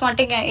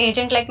hyperosmotic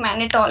agent like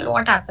mannitol,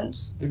 what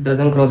happens? It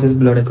doesn't cross his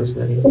blood aqueous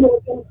barrier.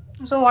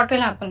 So what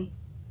will happen?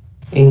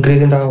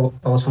 Increase in the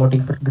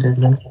osmotic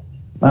gradient.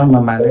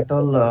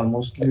 Mannitol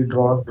mostly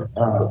draws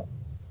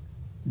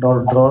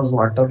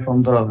water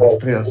from the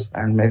vitreous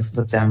and makes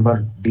the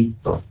chamber deep.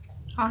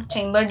 Not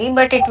chamber deep,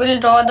 but it will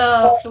draw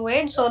the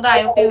fluid, so the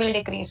IOP will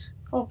decrease.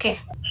 Okay.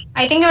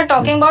 I think you're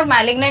talking about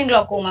malignant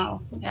glaucoma.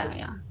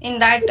 Yeah. In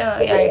that,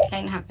 it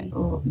can happen.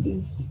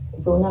 The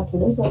zona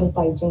occludens or the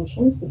tight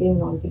junctions between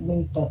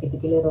non-pigment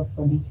epithelium of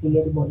the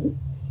ciliary body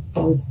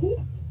forms the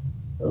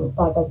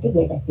part of the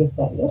blood aqueous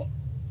barrier.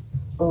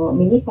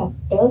 Many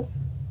factors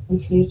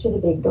which lead to the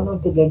breakdown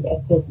of the blood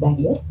aqueous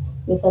barrier.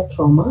 These are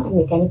trauma and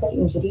mechanical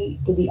injury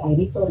to the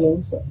iris or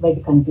lens by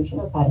the contusion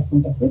or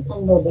paracentesis,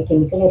 and the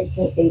chemical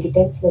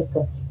irritants like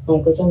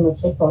nitrogen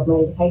mustard,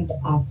 formaldehyde,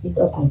 acid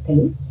or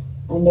alkali,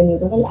 and the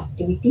neuronal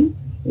activity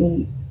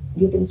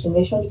due to the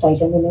stimulation of the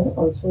trigeminal nerve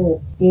also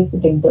creates the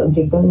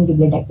breakdown in the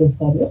blood aqueous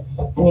barrier,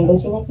 and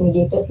endogenous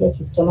mediators like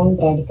histamine,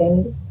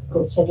 bradykinin,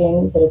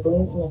 prostaglandin,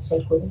 serotonin and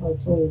acetylcholine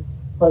also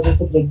causes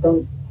the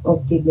breakdown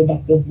of the blood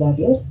aqueous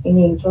barrier. In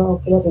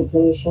intraocular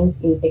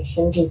inflammations,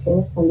 infections,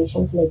 inflammatory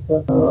conditions like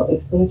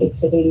exposure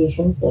X-ray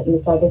radiations,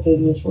 infrared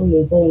radiation,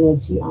 laser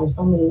energy,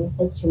 alpha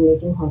melanocyte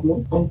stimulating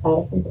hormone, and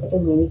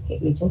parasympathetic mimic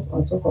agents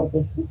also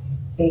causes the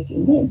break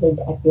in the blood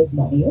aqueous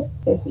barrier.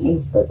 Let's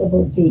discuss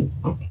about the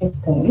aqueous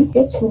current.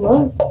 Aqueous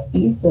humor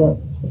is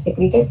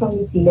secreted from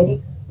the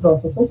ciliary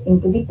processes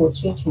into the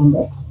posterior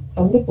chamber.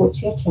 From the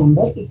posterior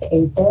chamber, it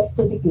enters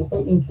through the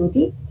pupil into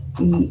the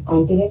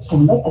anterior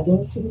chamber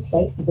against the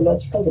slight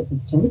physiological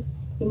resistance.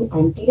 In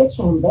anterior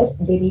chamber,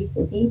 there is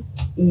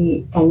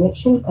the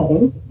convection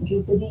currents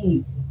due to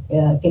the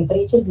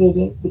temperature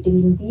gradient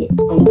between the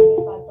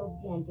anterior part of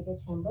the anterior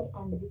chamber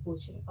and the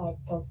posterior part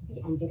of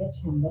the anterior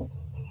chamber.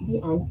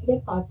 The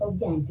anterior part of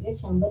the anterior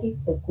chamber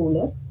is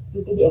cooler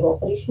due to the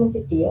evaporation of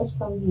the tears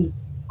from the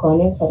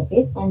corneal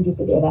surface and due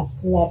to the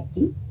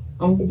avascularity,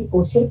 and the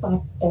posterior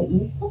part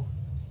is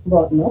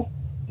warmer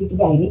due to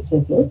the iris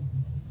vessels.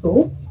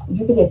 So,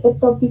 due to the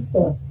effect of this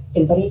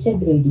temperature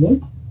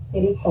gradient,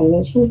 there is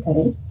convection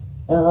current.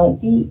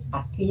 The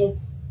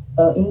aqueous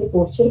in the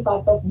posterior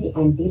part of the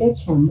anterior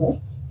chamber,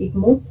 it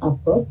moves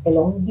upwards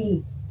along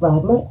the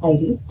warmer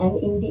iris,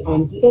 and in the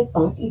anterior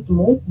part, it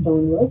moves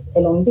downwards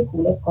along the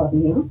cooler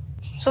cornea.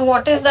 So,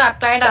 what is the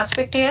applied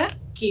aspect here?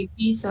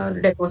 KPs are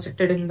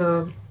deposited in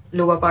the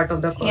lower part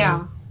of the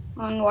cornea.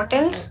 Yeah. And what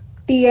else?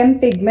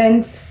 TM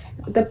pigments,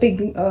 the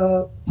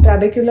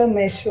trabecular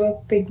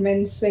meshwork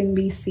pigments when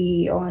we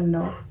see on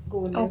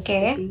goel,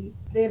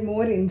 they're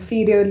more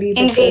inferiorly.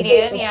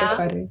 Inferior,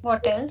 yeah.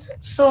 What else?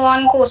 So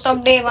on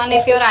post-op day 1,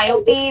 if your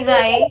IOP is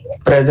high,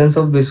 presence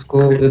of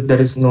visco if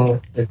there is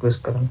no aqueous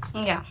current.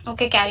 Yeah.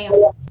 Okay, carry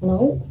on.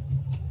 Now,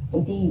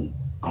 the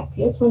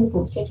aqueous from the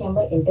posterior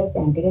chamber enters the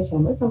anterior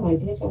chamber. From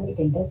anterior chamber, it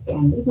enters the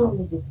angle. Now,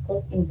 we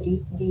discuss in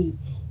brief the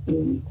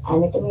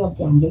anatomy of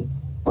the angle.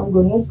 On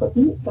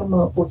gonioscopy, from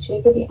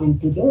posterior to the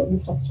anterior, the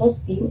structures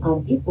seen are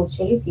the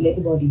posteriorly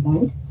ciliary body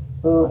band,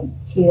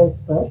 scleral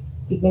spur,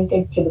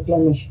 pigmented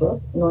trabecular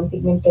meshwork,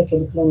 non-pigmented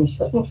trabecular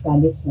meshwork, and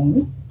tragus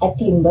line. At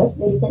limbus,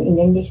 there is an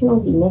indentation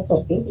on the inner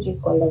surface which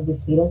is called as the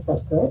scleral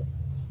circle.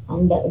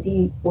 And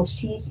the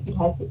posterior, it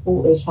has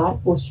a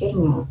sharp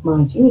posterior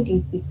margin.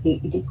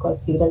 It is called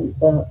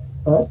scleral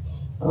spur,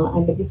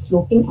 and the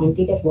sloping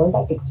anterior wall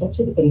that extends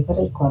to the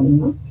peripheral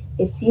cornea.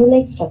 A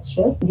sieve-like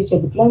structure, the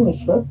trabecular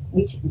meshwork,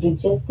 which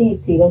bridges the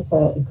scleral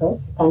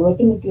surface,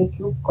 converting into a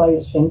tube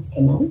called Schlem's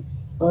canal.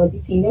 The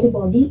ciliary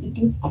body, it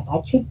is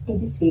attached to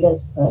the scleral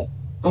spur,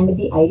 and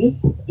the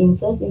iris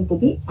inserts into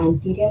the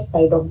anterior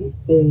side of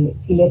the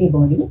ciliary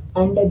body,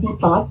 and the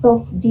part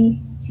of the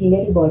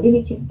ciliary body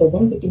which is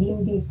present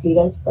between the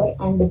scleral spur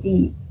and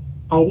the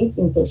iris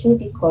insertion,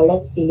 it is called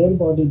as ciliary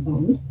body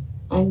band.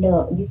 And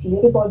the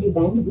ciliary body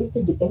band width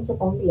depends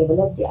upon the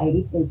level of the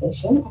iris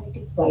insertion, and it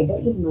is wider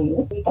in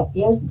minor. It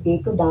appears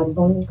grey to dark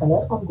brown in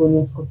color on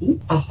gonioscopy.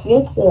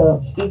 Aqueous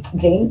is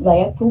drained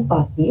via two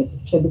pathways,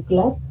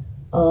 trabecular.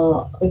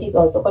 It is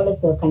also called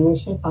as the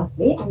conventional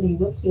pathway, and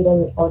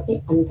uveoscleral or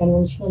the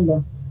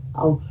unconventional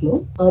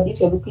outflow. The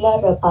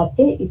trabecular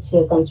pathway, which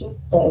constitutes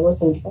about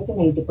 75 to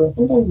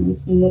 90%, and the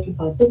uveoscleral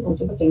pathway is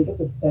constituted 10 to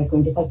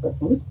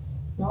 25%.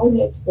 Now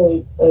let's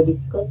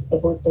discuss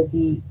about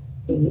the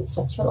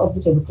structure of the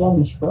trabecular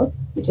meshwork.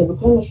 The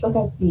trabecular meshwork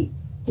has the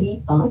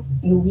three parts: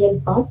 uveal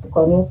part,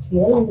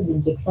 corneoscleral, and the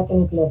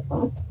juxtacanalicular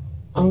part.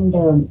 And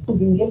the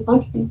uveal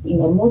part is the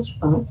innermost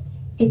part.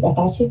 It is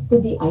attached to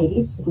the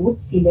iris root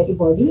ciliary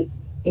body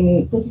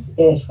to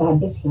the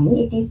Schwarz's line.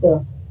 It is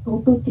 2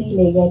 to 3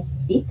 layers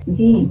thick.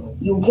 The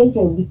uveal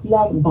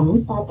trabecular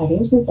bands are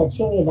arranged in such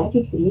a way that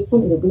it creates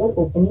an irregular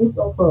openings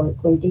of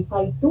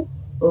 25 to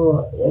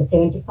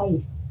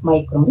 75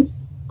 microns.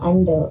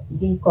 And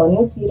the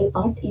corneoscleral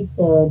part is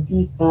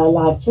the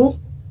larger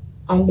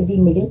and the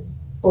middle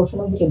portion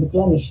of the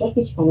trabecular meshwork,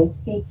 which connects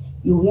the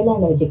uveal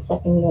and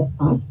juxtacanalicular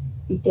part.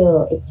 It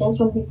extends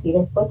from the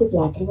scleral spur to the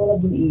lateral wall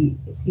of the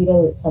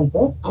scleral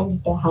sulcus,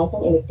 and it has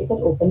an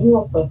elliptical opening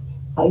of 5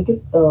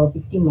 to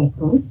 50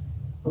 microns.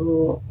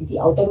 The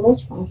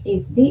outermost part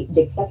is the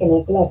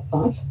juxtacanalicular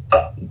part.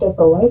 It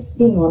provides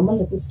the normal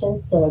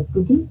resistance to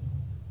the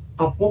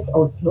aqueous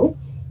outflow.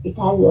 It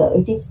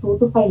is 2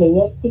 to 5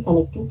 layers the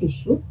connective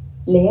tissue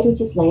layer, which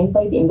is lined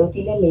by the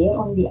endothelial layer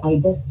on the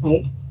either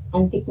side,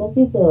 and thickness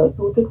is 2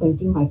 to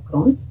 20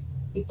 microns.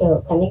 It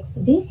connects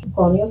the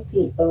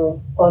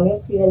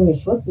corneoscleral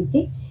meshwork with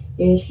the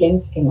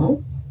Schlem's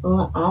canal.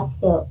 From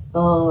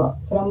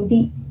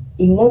the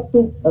inner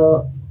to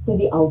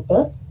the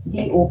outer,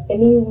 the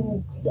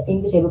openings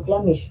in the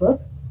trabecular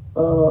meshwork,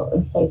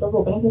 the size of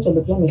openings in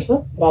the trabecular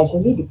meshwork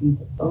gradually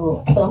decreases.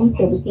 From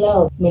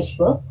trabecular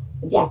meshwork,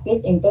 the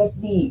aqueous enters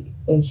the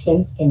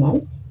Schlem's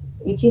canal,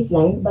 which is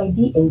lined by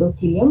the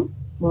endothelium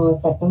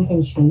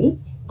circumferentially,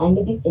 and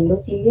this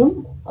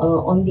endothelium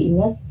on the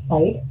inner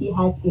side, it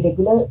is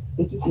irregular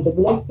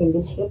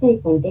spindle shape, and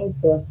it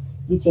contains the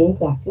chain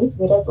vacuoles,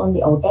 whereas on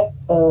the outer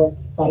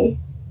side,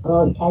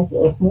 it has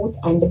smooth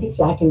and the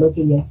flat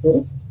endothelial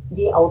cells.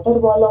 The outer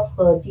wall of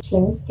the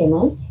Schlem's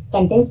canal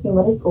contains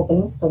numerous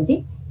openings for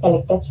the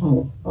collector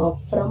channel.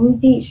 From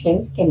the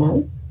Schlem's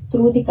canal,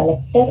 through the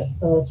collector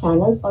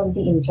channels or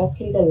the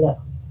intrascleral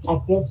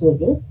aqueous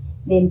vessels,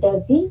 they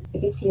enter the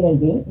episcleral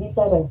vein. These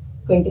are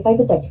 25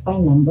 to 35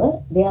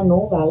 number. There are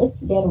no valves.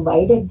 They are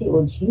wide at the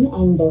origin,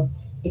 and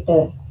it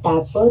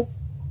tapers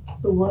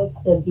towards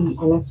the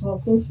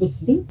anastomosis with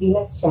the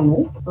venous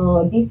channel.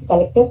 These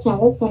collector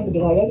channels can be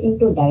divided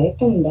into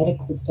direct and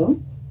indirect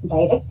system.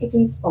 Direct, it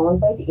is formed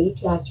by the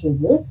 8 large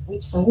vessels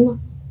which run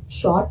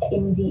short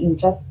in the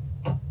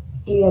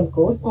intrascleral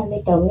course, and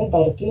they terminate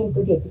directly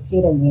into the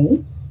episcleral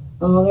vein.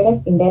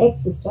 Whereas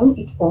indirect system,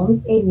 it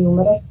forms a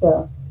numerous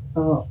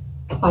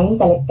fine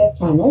collector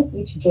channels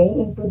which drain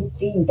into the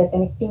 3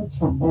 interconnecting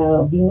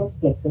venous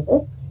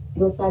plexuses.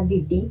 Those are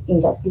the deep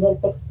intrascleral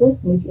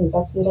plexus, mid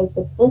intrascleral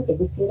plexus,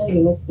 episcleral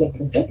venous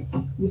plexuses,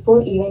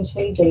 before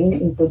eventually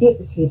draining into the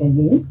episcleral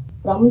vein.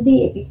 From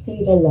the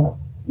episcleral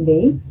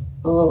vein,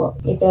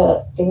 it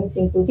drains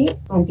into the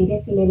anterior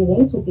ciliary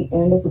vein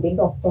and the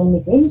superior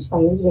ophthalmic vein, which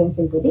finally drains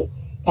into the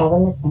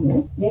cavernous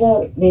sinus. There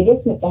are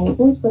various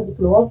mechanisms for the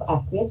flow of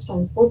aqueous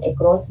transport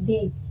across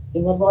the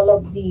inner wall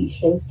of the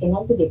Schlem's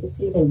canal to the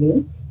episcleral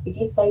vein. It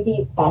is by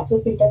the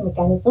passive filter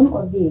mechanism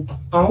or the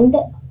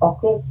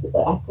aqueous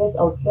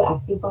outflow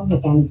active pump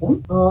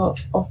mechanism of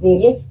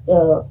various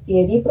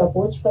theory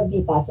proposed for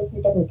the passive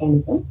filter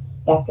mechanism.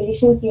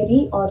 Vacuolation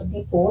theory or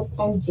the pores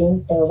and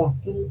joint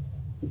vacuole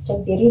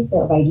system theory is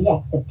widely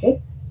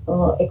accepted.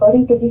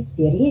 According to this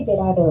theory,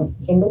 there are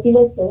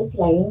endothelial cells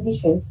lining the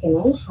Schlem's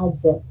canal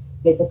has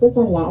vesicles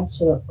and large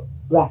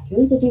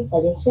vacuoles. It is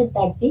suggested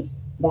that the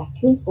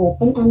vacuoles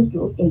open and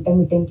close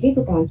intermittently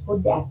to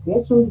transport the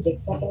aqueous from the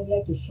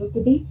juxtacanalicular tissue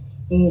to the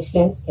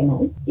Schlem's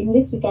canal. In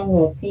this, we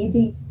can see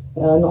the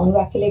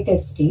non-vacuolated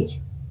stage.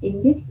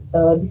 In this,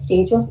 the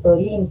stage of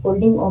early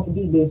enfolding of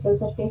the basal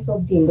surface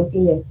of the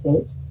endothelial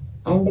cells,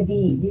 and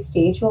the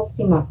stage of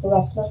the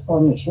macrovascular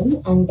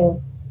formation, and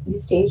the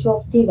stage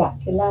of the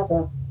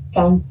vacuolar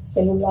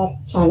transcellular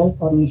channel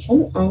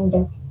formation,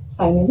 and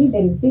finally,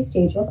 there is the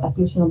stage of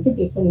occlusion of the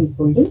basal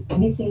enfolding.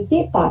 This is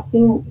the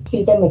passive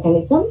filter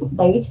mechanism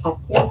by which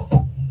aqueous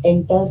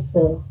enters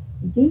the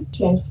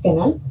Schlem's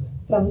canal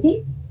from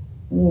the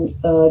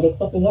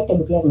juxtapleural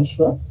tubercular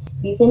meshwork.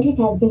 Recently, it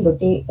has been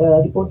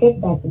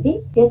reported that the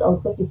aqueous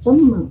outflow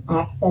system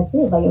acts as a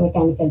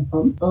biomechanical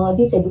pump.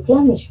 The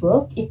tubercular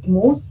meshwork, it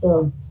moves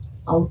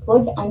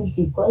outward and it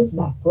recoils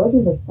backward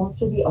in response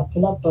to the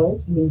ocular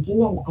pulse,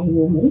 blinking and eye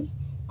movements.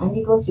 And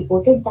it was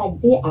reported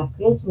that the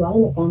aqueous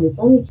wall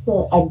mechanism is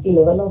at the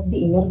level of the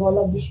inner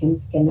wall of the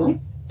Schwemm's canal,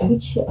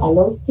 which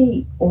allows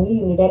the only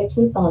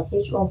unidirectional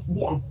passage of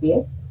the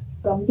aqueous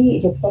from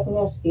the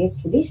juxtaplanar space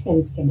to the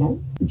Schwemm's canal.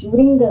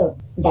 During the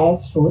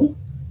diastole,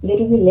 there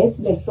will be less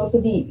blood flow to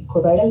the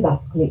choroidal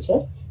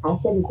vasculature.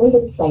 As a result,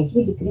 there is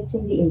slightly decrease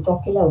in the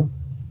intraocular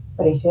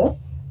pressure.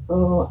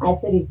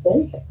 As a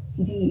result,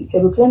 the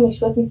tubercular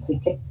meshwork is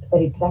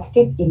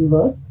retracted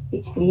inward,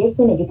 which creates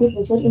a negative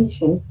pressure in the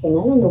Schwemm's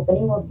canal and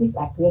opening of these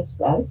aqueous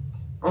valves,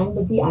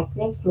 and the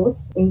aqueous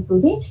flows into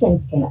the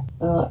Schwemm's canal.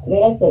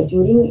 Whereas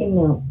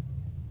during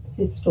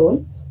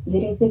systole,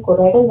 there is a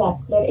choroidal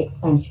vascular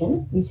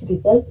expansion, which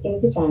results in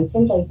the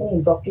transient rise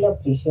in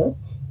intraocular pressure.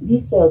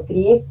 This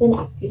creates an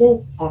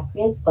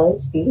aqueous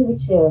pulse field,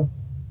 which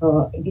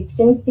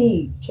distance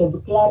the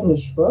tubercular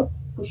meshwork,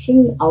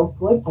 pushing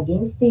outward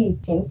against the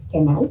Schwemm's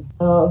canal,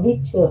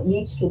 which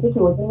leads to the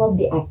closing of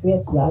the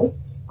aqueous valves,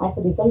 as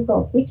a result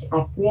of which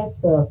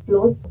aqueous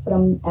flows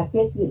from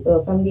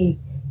the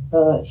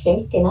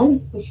Schwemm's canal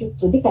is pushed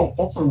to the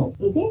collector channel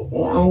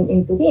and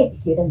into the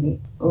episcleral vein.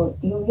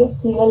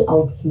 Uveoscleral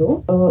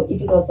outflow,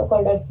 it is also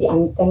called as the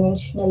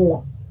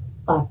unconventional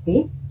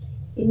pathway.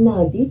 In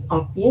this,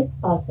 aqueous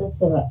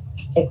passes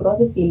across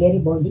the ciliary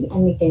body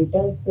and it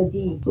enters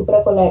the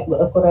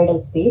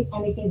suprachoroidal space,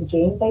 and it is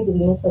drained by the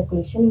venous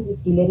circulation in the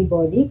ciliary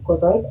body,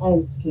 choroid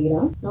and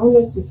sclera. Now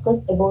let's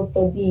discuss about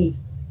the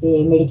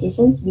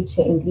medications which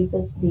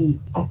increases the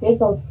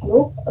aqueous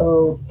outflow.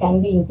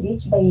 Can be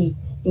increased by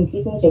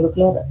increasing the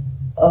tubercular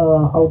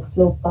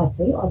outflow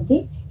pathway or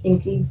the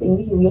increase in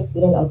the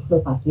uveoscleral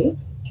outflow pathway.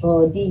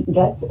 The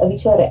drugs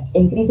which are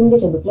increasing the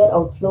tubercular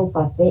outflow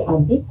pathway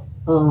are the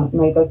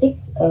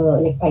mitotics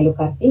like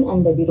pilocarpine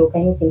and the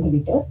rokinase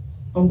inhibitors,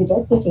 and the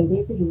drugs which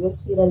increase the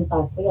uveoscleral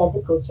pathway are the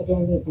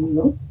prostaglandin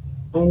analogs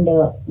and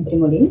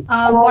brimodin.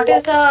 What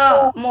is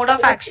the mode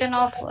of action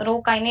of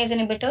rokinase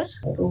inhibitors?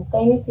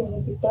 Rokinase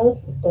inhibitors,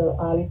 it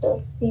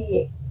alters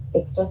the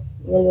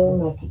extracellular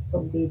matrix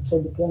of the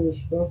tubercular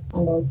meshwork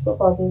and also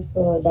causes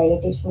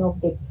dilatation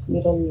of the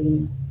episcleral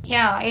vein.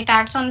 Yeah, it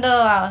acts on the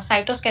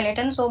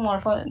cytoskeleton, so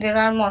there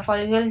are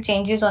morphological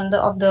changes on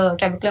of the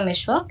tubercular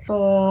meshwork,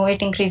 so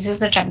it increases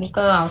the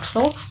tubercular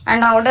outflow.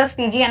 And how does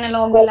PG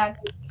analog will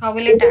act? How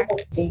will it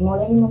act?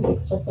 Remodeling of the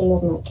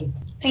extracellular matrix.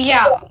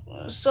 Yeah,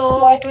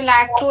 so it will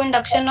act through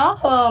induction of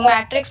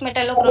matrix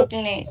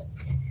metalloproteinase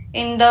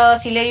in the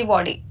ciliary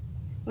body,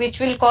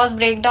 which will cause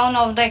breakdown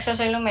of the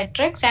extracellular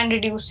matrix and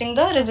reducing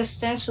the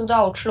resistance to the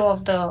outflow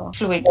of the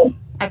fluid,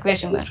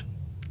 aqueous humor.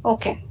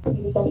 Okay. This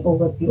is an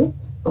overview.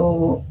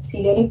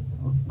 Ciliary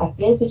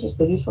aqueous, which is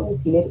produced from the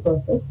ciliary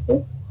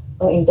processes,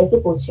 enters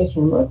the posterior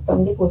chamber.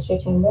 From the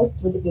posterior chamber,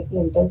 through the pupil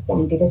enters the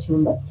anterior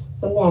chamber.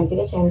 From the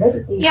anterior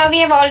chamber, yeah, we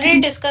have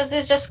already discussed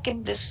this. Just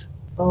skip this.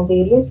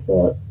 Various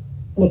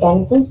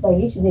mechanisms by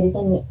which there is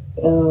an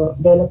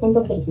development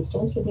of the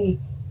resistance to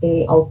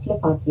the outflow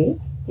pathway.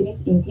 There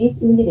is increase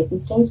in the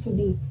resistance to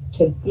the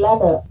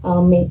tubercular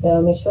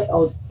meshwork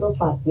outflow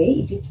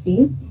pathway. It is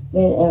seen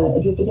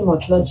due to the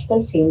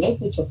morphological changes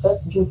which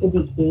occurs due to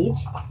the age,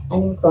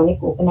 and in chronic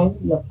open-angle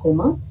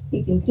glaucoma.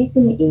 With increase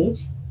in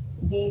age,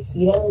 the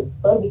scleral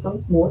spur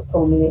becomes more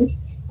prominent,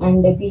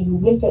 and the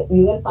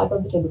uveal part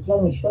of the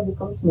tubercular meshwork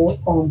becomes more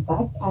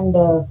compact, and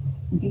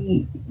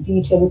the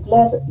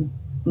tubercular,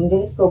 there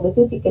is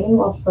progressive thickening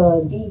of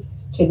the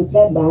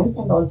tubercular bands,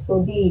 and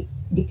also the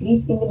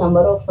decrease in the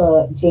number of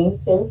giant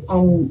cells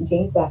and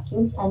giant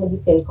vacuoles, and the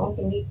cell count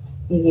in the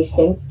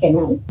Schwemm's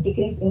canal,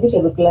 decrease in the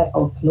tubercular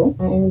outflow.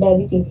 And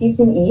with increase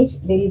in age,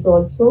 there is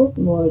also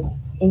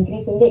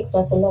increase in the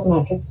extracellular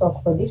matrix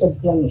of the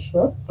tubercular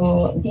meshwork.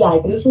 The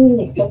alteration in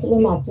the extracellular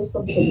matrix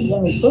of the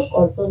tubercular meshwork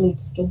also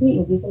leads to the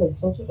increase in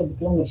resistance to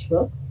tubercular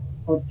meshwork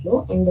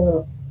outflow. And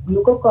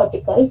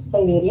glucocorticoids,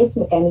 by various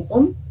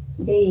mechanisms,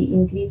 they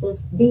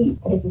increases the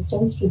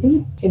resistance to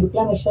the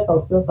tubercular meshwork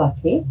outflow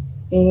pathway.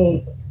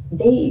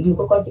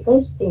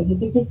 Glucocorticoids, they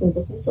inhibit the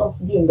synthesis of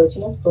the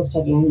endogenous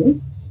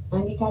prostaglandins,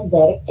 and it has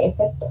direct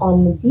effect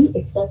on the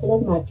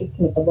extracellular matrix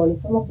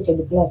metabolism of the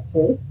tubercular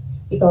cells.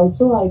 It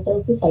also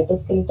alters the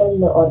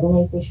cytoskeletal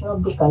organization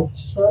of the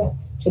cultured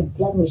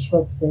tubercular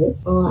meshwork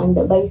cells, and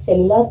by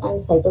cellular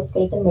and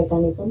cytoskeletal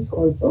mechanisms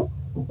also,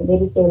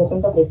 there is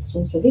development of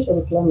resistance to the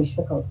tubercular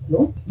meshwork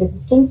outflow.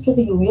 Resistance to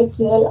the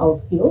uveoscleral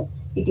outflow,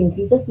 it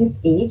increases with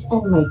age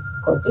and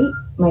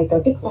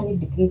mitotics, and it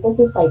decreases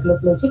with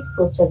cycloplegics,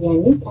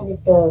 prostaglandins, and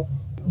it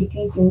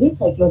decrease in the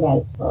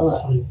cyclodals.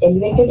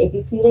 Elevated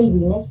episcleral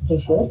venous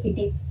pressure, it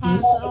is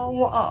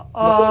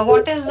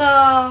what is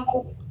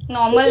the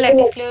normal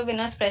episcleral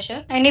venous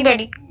pressure?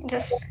 Anybody?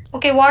 Just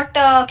okay. What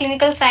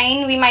clinical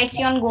sign we might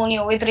see on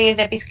gonio with raised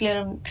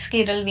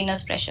episcleral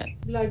venous pressure?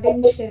 Blood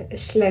in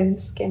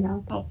Schwemm's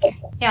canal. Okay.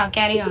 Yeah,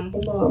 carry on.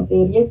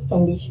 Various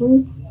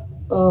conditions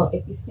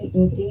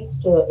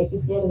increased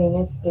epithelial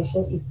venous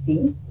pressure is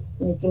seen,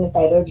 like in a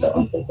thyroid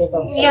onset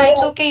of. Yeah,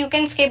 it's okay. You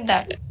can skip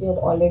that. We have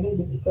already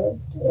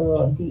discussed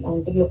the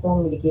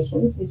anti-glaucoma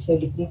medications, which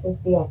decreases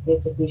the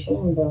aqueous secretion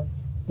and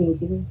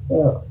increases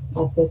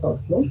aqueous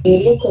outflow.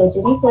 Various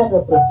surgeries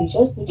or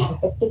procedures which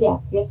affect the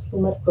aqueous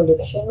humor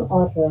production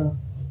or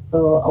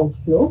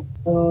outflow.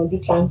 The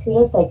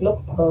translunar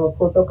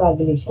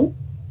cyclophotocoagulation,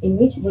 in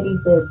which there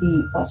is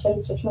the partial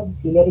destruction of the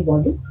ciliary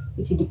body,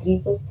 which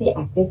decreases the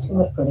aqueous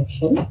humor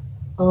production.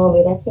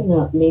 Whereas in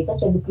laser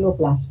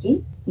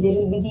trabeculoplasty, there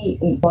will be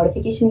the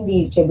modification in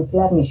the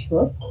trabecular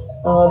meshwork,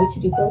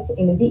 which results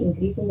in the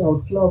increase in the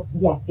outflow of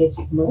the aqueous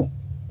humor.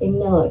 In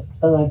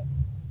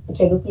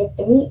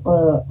trabeculectomy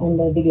and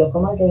the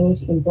glaucoma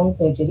drainage implant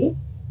surgeries,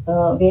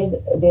 where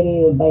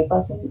they are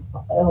bypassing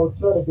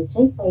outflow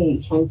resistance by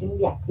shunting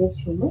the aqueous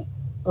humor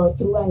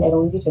through and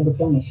around the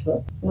trabecular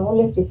meshwork. Now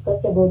let's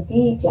discuss about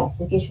the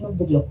classification of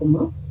the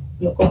glaucoma.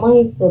 Glaucoma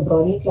is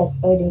broadly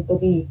classified into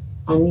the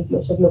angle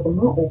closure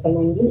glaucoma, open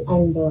angle,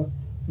 and the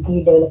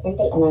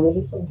developmental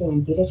anomalies of the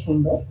anterior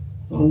chamber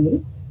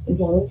angle. The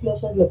angle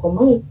closure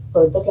glaucoma is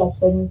further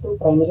classified into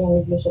primary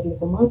angle closure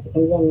glaucoma,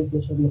 secondary angle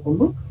closure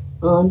glaucoma.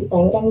 The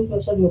primary angle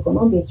closure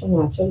glaucoma, based on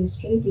natural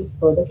history, it is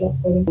further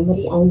classified in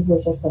primary angle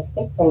closure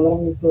suspect, primary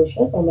angle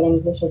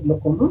closure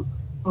glaucoma.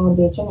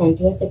 Based on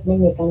anterior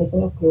segment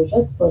mechanism of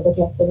closure, further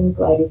classified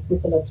into iris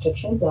pupil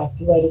obstruction,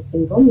 proactive iris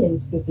syndrome,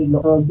 lens pupil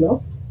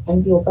block.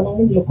 And the open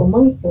angle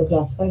glaucoma is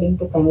classified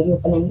into primary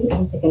open angle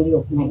and secondary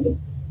open angle.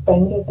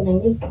 Primary open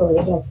angle is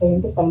further classified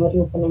into primary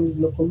open angle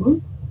glaucoma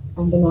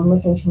and the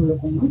normal tension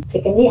glaucoma.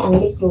 Secondary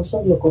angle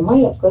closure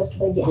glaucoma occurs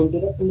by the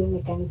anterior pulling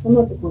mechanism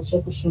or the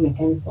posterior pushing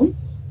mechanism.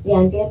 The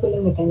anterior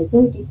pulling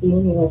mechanism, it is seen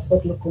in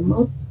neovascular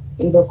glaucoma,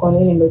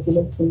 endocorneal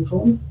endothelial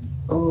syndrome,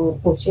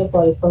 posterior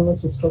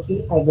poriformis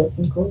dystrophy, fibrous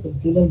growth,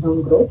 epithelial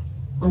downgrowth.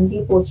 And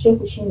the posterior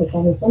pushing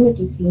mechanism, it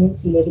is seen in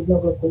ciliary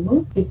block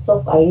glaucoma, cysts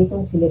of iris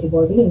and ciliary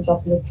body,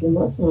 intraocular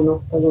tumors,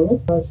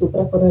 nonophthalmos,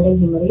 suprachoroidal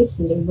hemorrhage,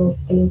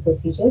 ciliary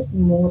procedures,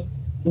 more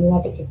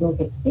pneumatic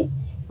retinopexy,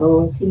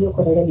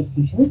 ciliochoroidal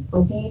effusion.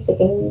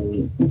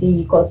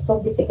 The causes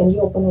of the secondary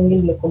open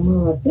angle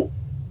glaucoma are the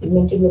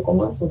pigmented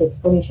glaucoma,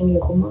 pseudoexfoliation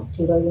glaucoma,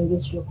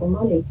 steroid-induced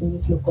glaucoma,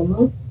 lens-induced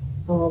glaucoma,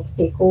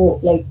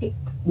 phacolytic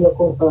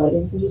glaucoma,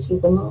 lens-induced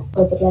glaucoma,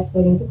 further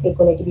classified into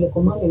phacolytic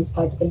glaucoma, lens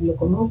particle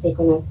glaucoma,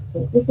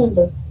 phaconaphthalitis, and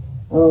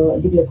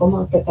the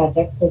glaucoma after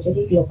cataract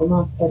surgery,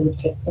 glaucoma after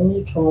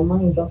vitrectomy, trauma,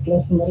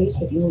 intraocular hemorrhage,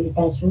 retinal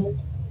detachment,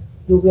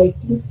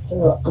 uveitis,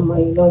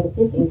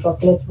 amyloidosis,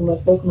 intraocular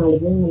tumors like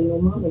malignant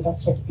melanoma,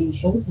 metastatic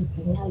lesions,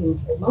 leukemia,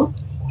 lymphoma,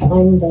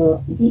 and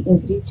the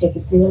increased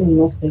epithelial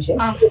venous pressure.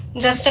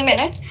 Just a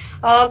minute.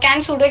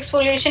 Can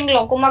pseudoexfoliation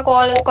glaucoma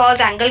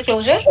cause angle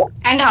closure,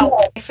 and how,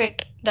 if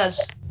it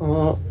does?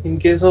 In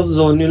case of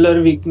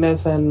zonular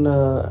weakness and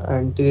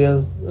anterior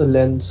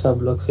lens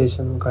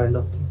subluxation kind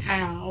of thing.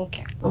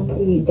 Okay. On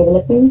the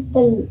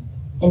developmental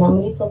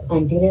anomalies of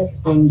anterior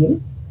angle,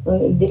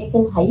 there is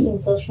a high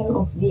insertion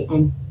of the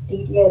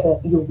anterior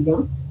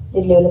uvea,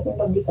 the development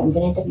of the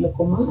congenital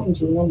glaucoma and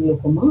juvenile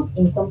glaucoma,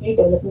 incomplete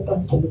development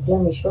of the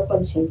trabecular meshwork or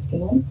the Schenck's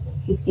canal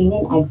is seen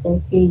in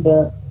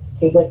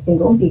Axenfeld-Rieger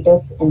syndrome,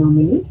 Peters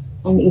anomaly,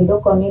 and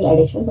iridocorneal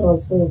adhesions are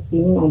also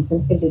seen in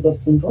Axenfeld-Rieger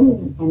syndrome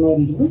in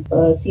aniridium.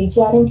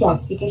 CGRM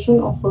classification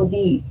of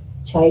the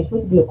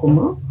childhood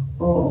glaucoma.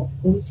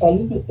 According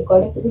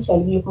to the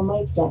childhood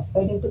glaucoma, is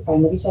classified into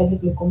primary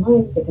childhood glaucoma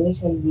and secondary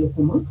childhood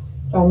glaucoma.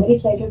 Primary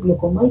childhood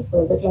glaucoma is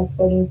further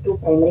classified into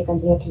primary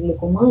congenital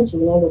glaucoma and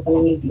juvenile open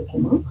angle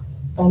glaucoma.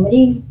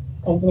 Primary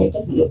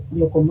congenital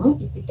glaucoma,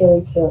 if it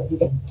is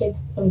detected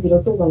from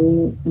 0 to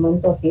 1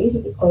 month of age,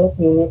 it is called as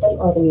neonatal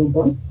or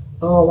newborn.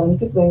 1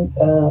 to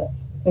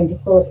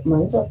 24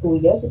 months or 2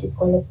 years, it is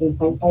called as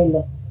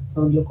infantile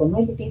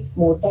glaucoma. If it is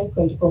more than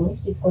 24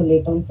 months, it is called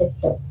late onset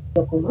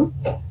glaucoma,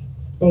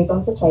 late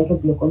onset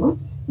childhood glaucoma.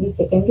 The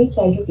secondary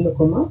childhood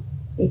glaucoma,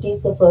 it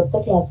is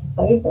further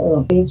classified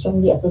based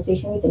on the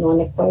association with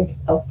non-acquired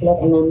ocular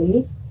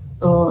anomalies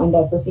and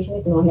association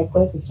with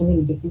non-acquired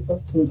systemic disease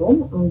of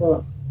syndrome and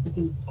the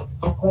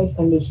acquired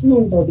condition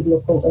and the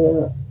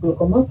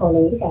glaucoma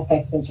following the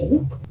cataract surgery.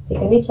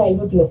 Secondary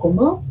childhood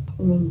glaucoma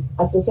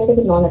associated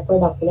with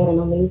non-acquired ocular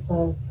anomalies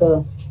are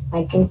the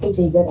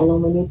Axenfeld-Rieger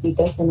anomaly,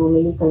 Peters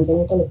anomaly,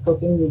 congenital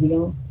ectopic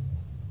uvea,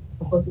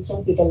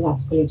 persistent fetal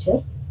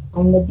vasculature.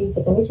 And the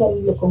secondary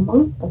childhood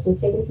glaucoma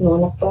associated with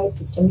non-acquired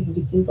systemic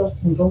disease or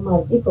syndrome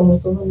are the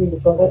chromosomal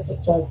disorders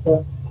such as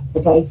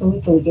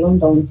trisomy 21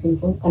 Down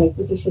syndrome,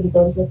 connective tissue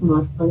disorders like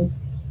Marfan's,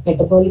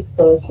 metabolic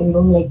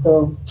syndrome like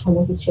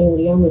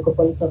homocystinuria,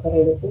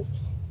 mucopolysaccharidosis,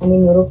 and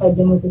in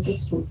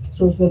neurofibromatosis,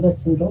 Sturge-Weber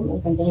syndrome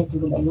and congenital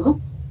rubella.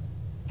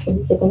 So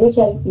the secondary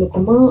childhood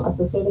glaucoma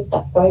associated with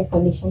acquired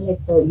condition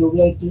like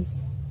uveitis,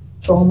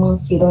 trauma,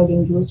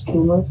 steroid-induced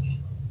tumors,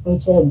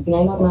 which are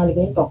benign or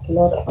malignant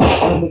ocular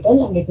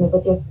orbital and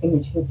retinopathy of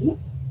prematurity,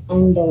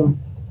 and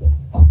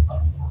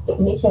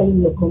secondary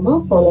childhood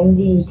glaucoma following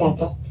the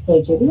cataract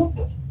surgery,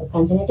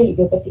 congenital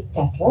idiopathic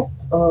cataract,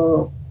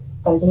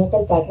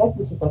 congenital cataract,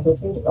 which is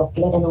associated with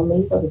ocular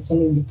anomalies or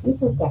systemic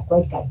disease, or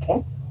brachioid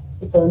cataract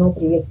with no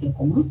previous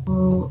glaucoma.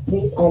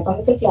 There is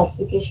anatomical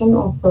classification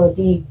of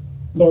the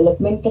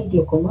developmental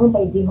glaucoma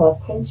by the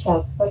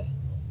Hoskins-Schafer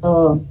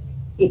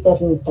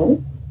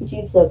Etherton, which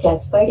is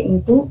classified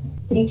into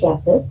 3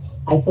 classes: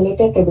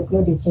 isolated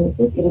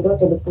trabeculodystonesis,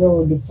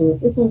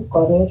 iridotrabeculodystonesis, and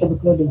corneal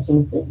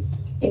trabeculodystonesis.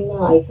 In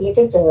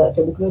isolated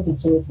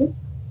trabeculodystonesis,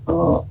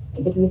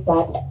 it will be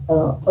flat,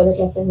 further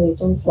classified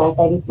based on flat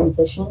iris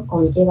insertion,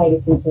 concave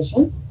iris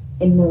insertion.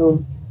 In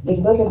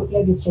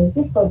iridotrabecular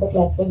dystonesis, further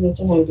classified based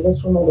on anterior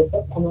stromal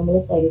defect,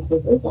 anomalous iris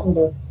vessels,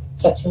 and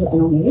structural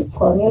anomalies.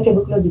 Corneal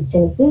trabecular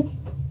dystonesis,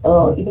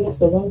 if it is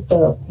present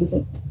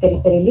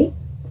peripherally,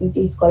 it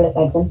is called as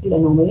axonal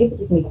anomaly. If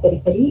it is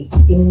mid-periphery, it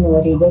is seen in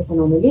reverse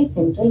anomaly.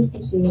 Central, it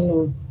is seen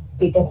in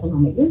Peters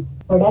anomaly.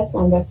 Perhaps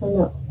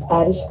Anderson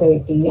Parish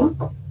criteria.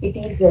 It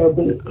is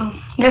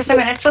just a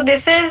minute. So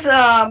this is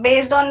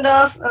based on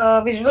the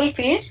visual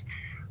fields,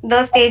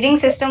 the staging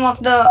system of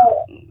the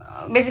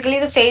basically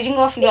the staging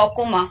of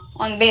glaucoma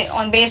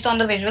based on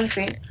the visual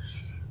field.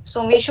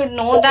 So we should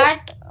know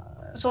that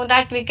so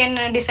that we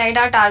can decide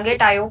our target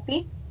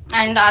IOP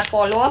and our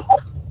follow-up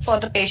for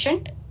the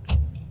patient.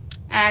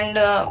 And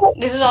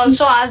this is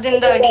also asked in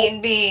the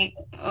DNB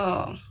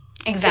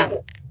exam.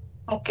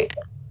 Okay.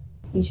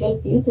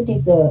 Visual fields, it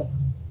is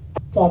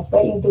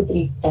classified into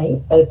 3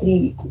 types: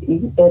 early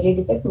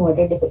defect,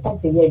 moderate defect, and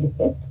severe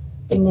defect.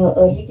 In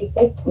early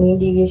defect, mean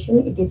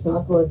deviation, it is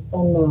not worse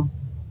than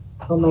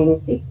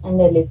 -6, and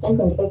less than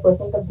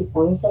 25% of the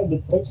points are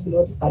depressed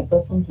below the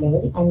 5%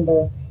 level, and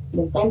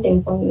less than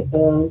 10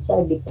 points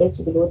are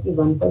depressed below the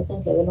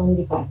 1% level on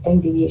the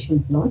pattern deviation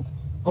plot.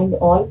 And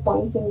all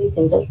points in the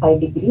central 5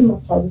 degree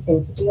must have the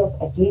sensitivity of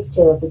at least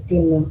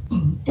 15.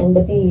 And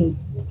the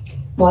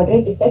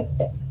moderate defect,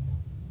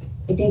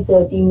 it is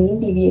the mean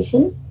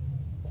deviation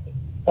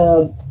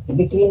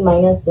between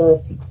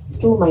 -6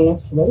 to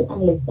 -12,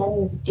 and less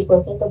than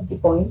 50% of the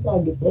points are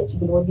depressed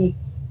below the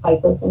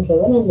 5%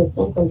 level, and less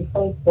than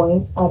 25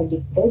 points are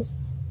depressed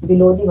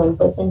below the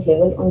 1%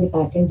 level on the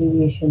pattern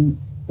deviation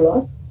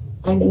plot.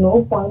 And no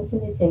points in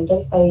the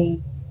central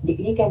 5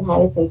 degree can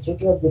have a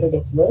sensitivity of 0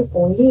 decibels.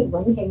 Only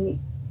one heavy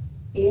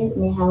field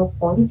may have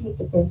point with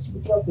a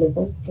sensitivity of less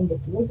than 15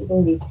 decibels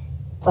within the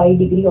 5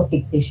 degree of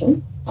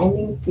fixation. And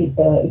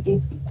it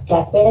is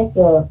classified as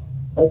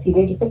a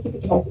severe defect if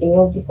it has any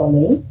of the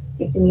following: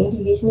 if the mean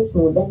deviation is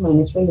more than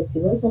 -12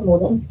 decibels, and more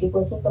than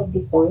 50% of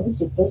the points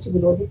depressed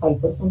below the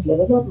 5%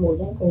 level, or more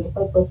than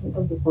 25%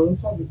 of the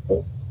points are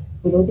depressed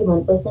below the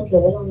 1%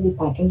 level on the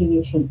pattern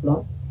deviation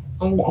plot,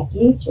 and at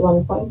least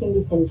 1 point in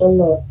the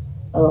central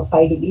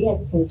 5 degree has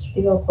a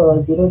sensitivity of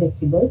 0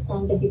 decibels,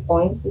 and the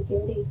points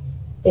within the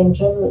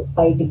central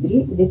 5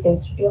 degree with a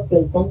sensitivity of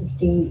less than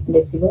 50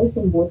 decibels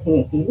in both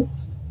hemifields.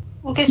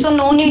 Okay, so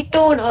no need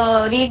to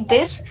read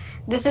this.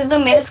 This is the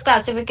Mills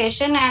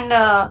classification, and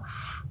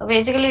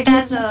basically it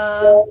has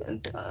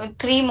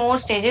 3 more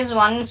stages.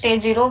 One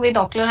stage 0 with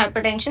ocular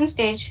hypertension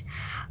stage,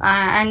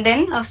 and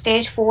then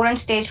stage 4 and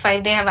stage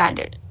 5 they have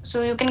added.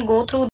 So you can go through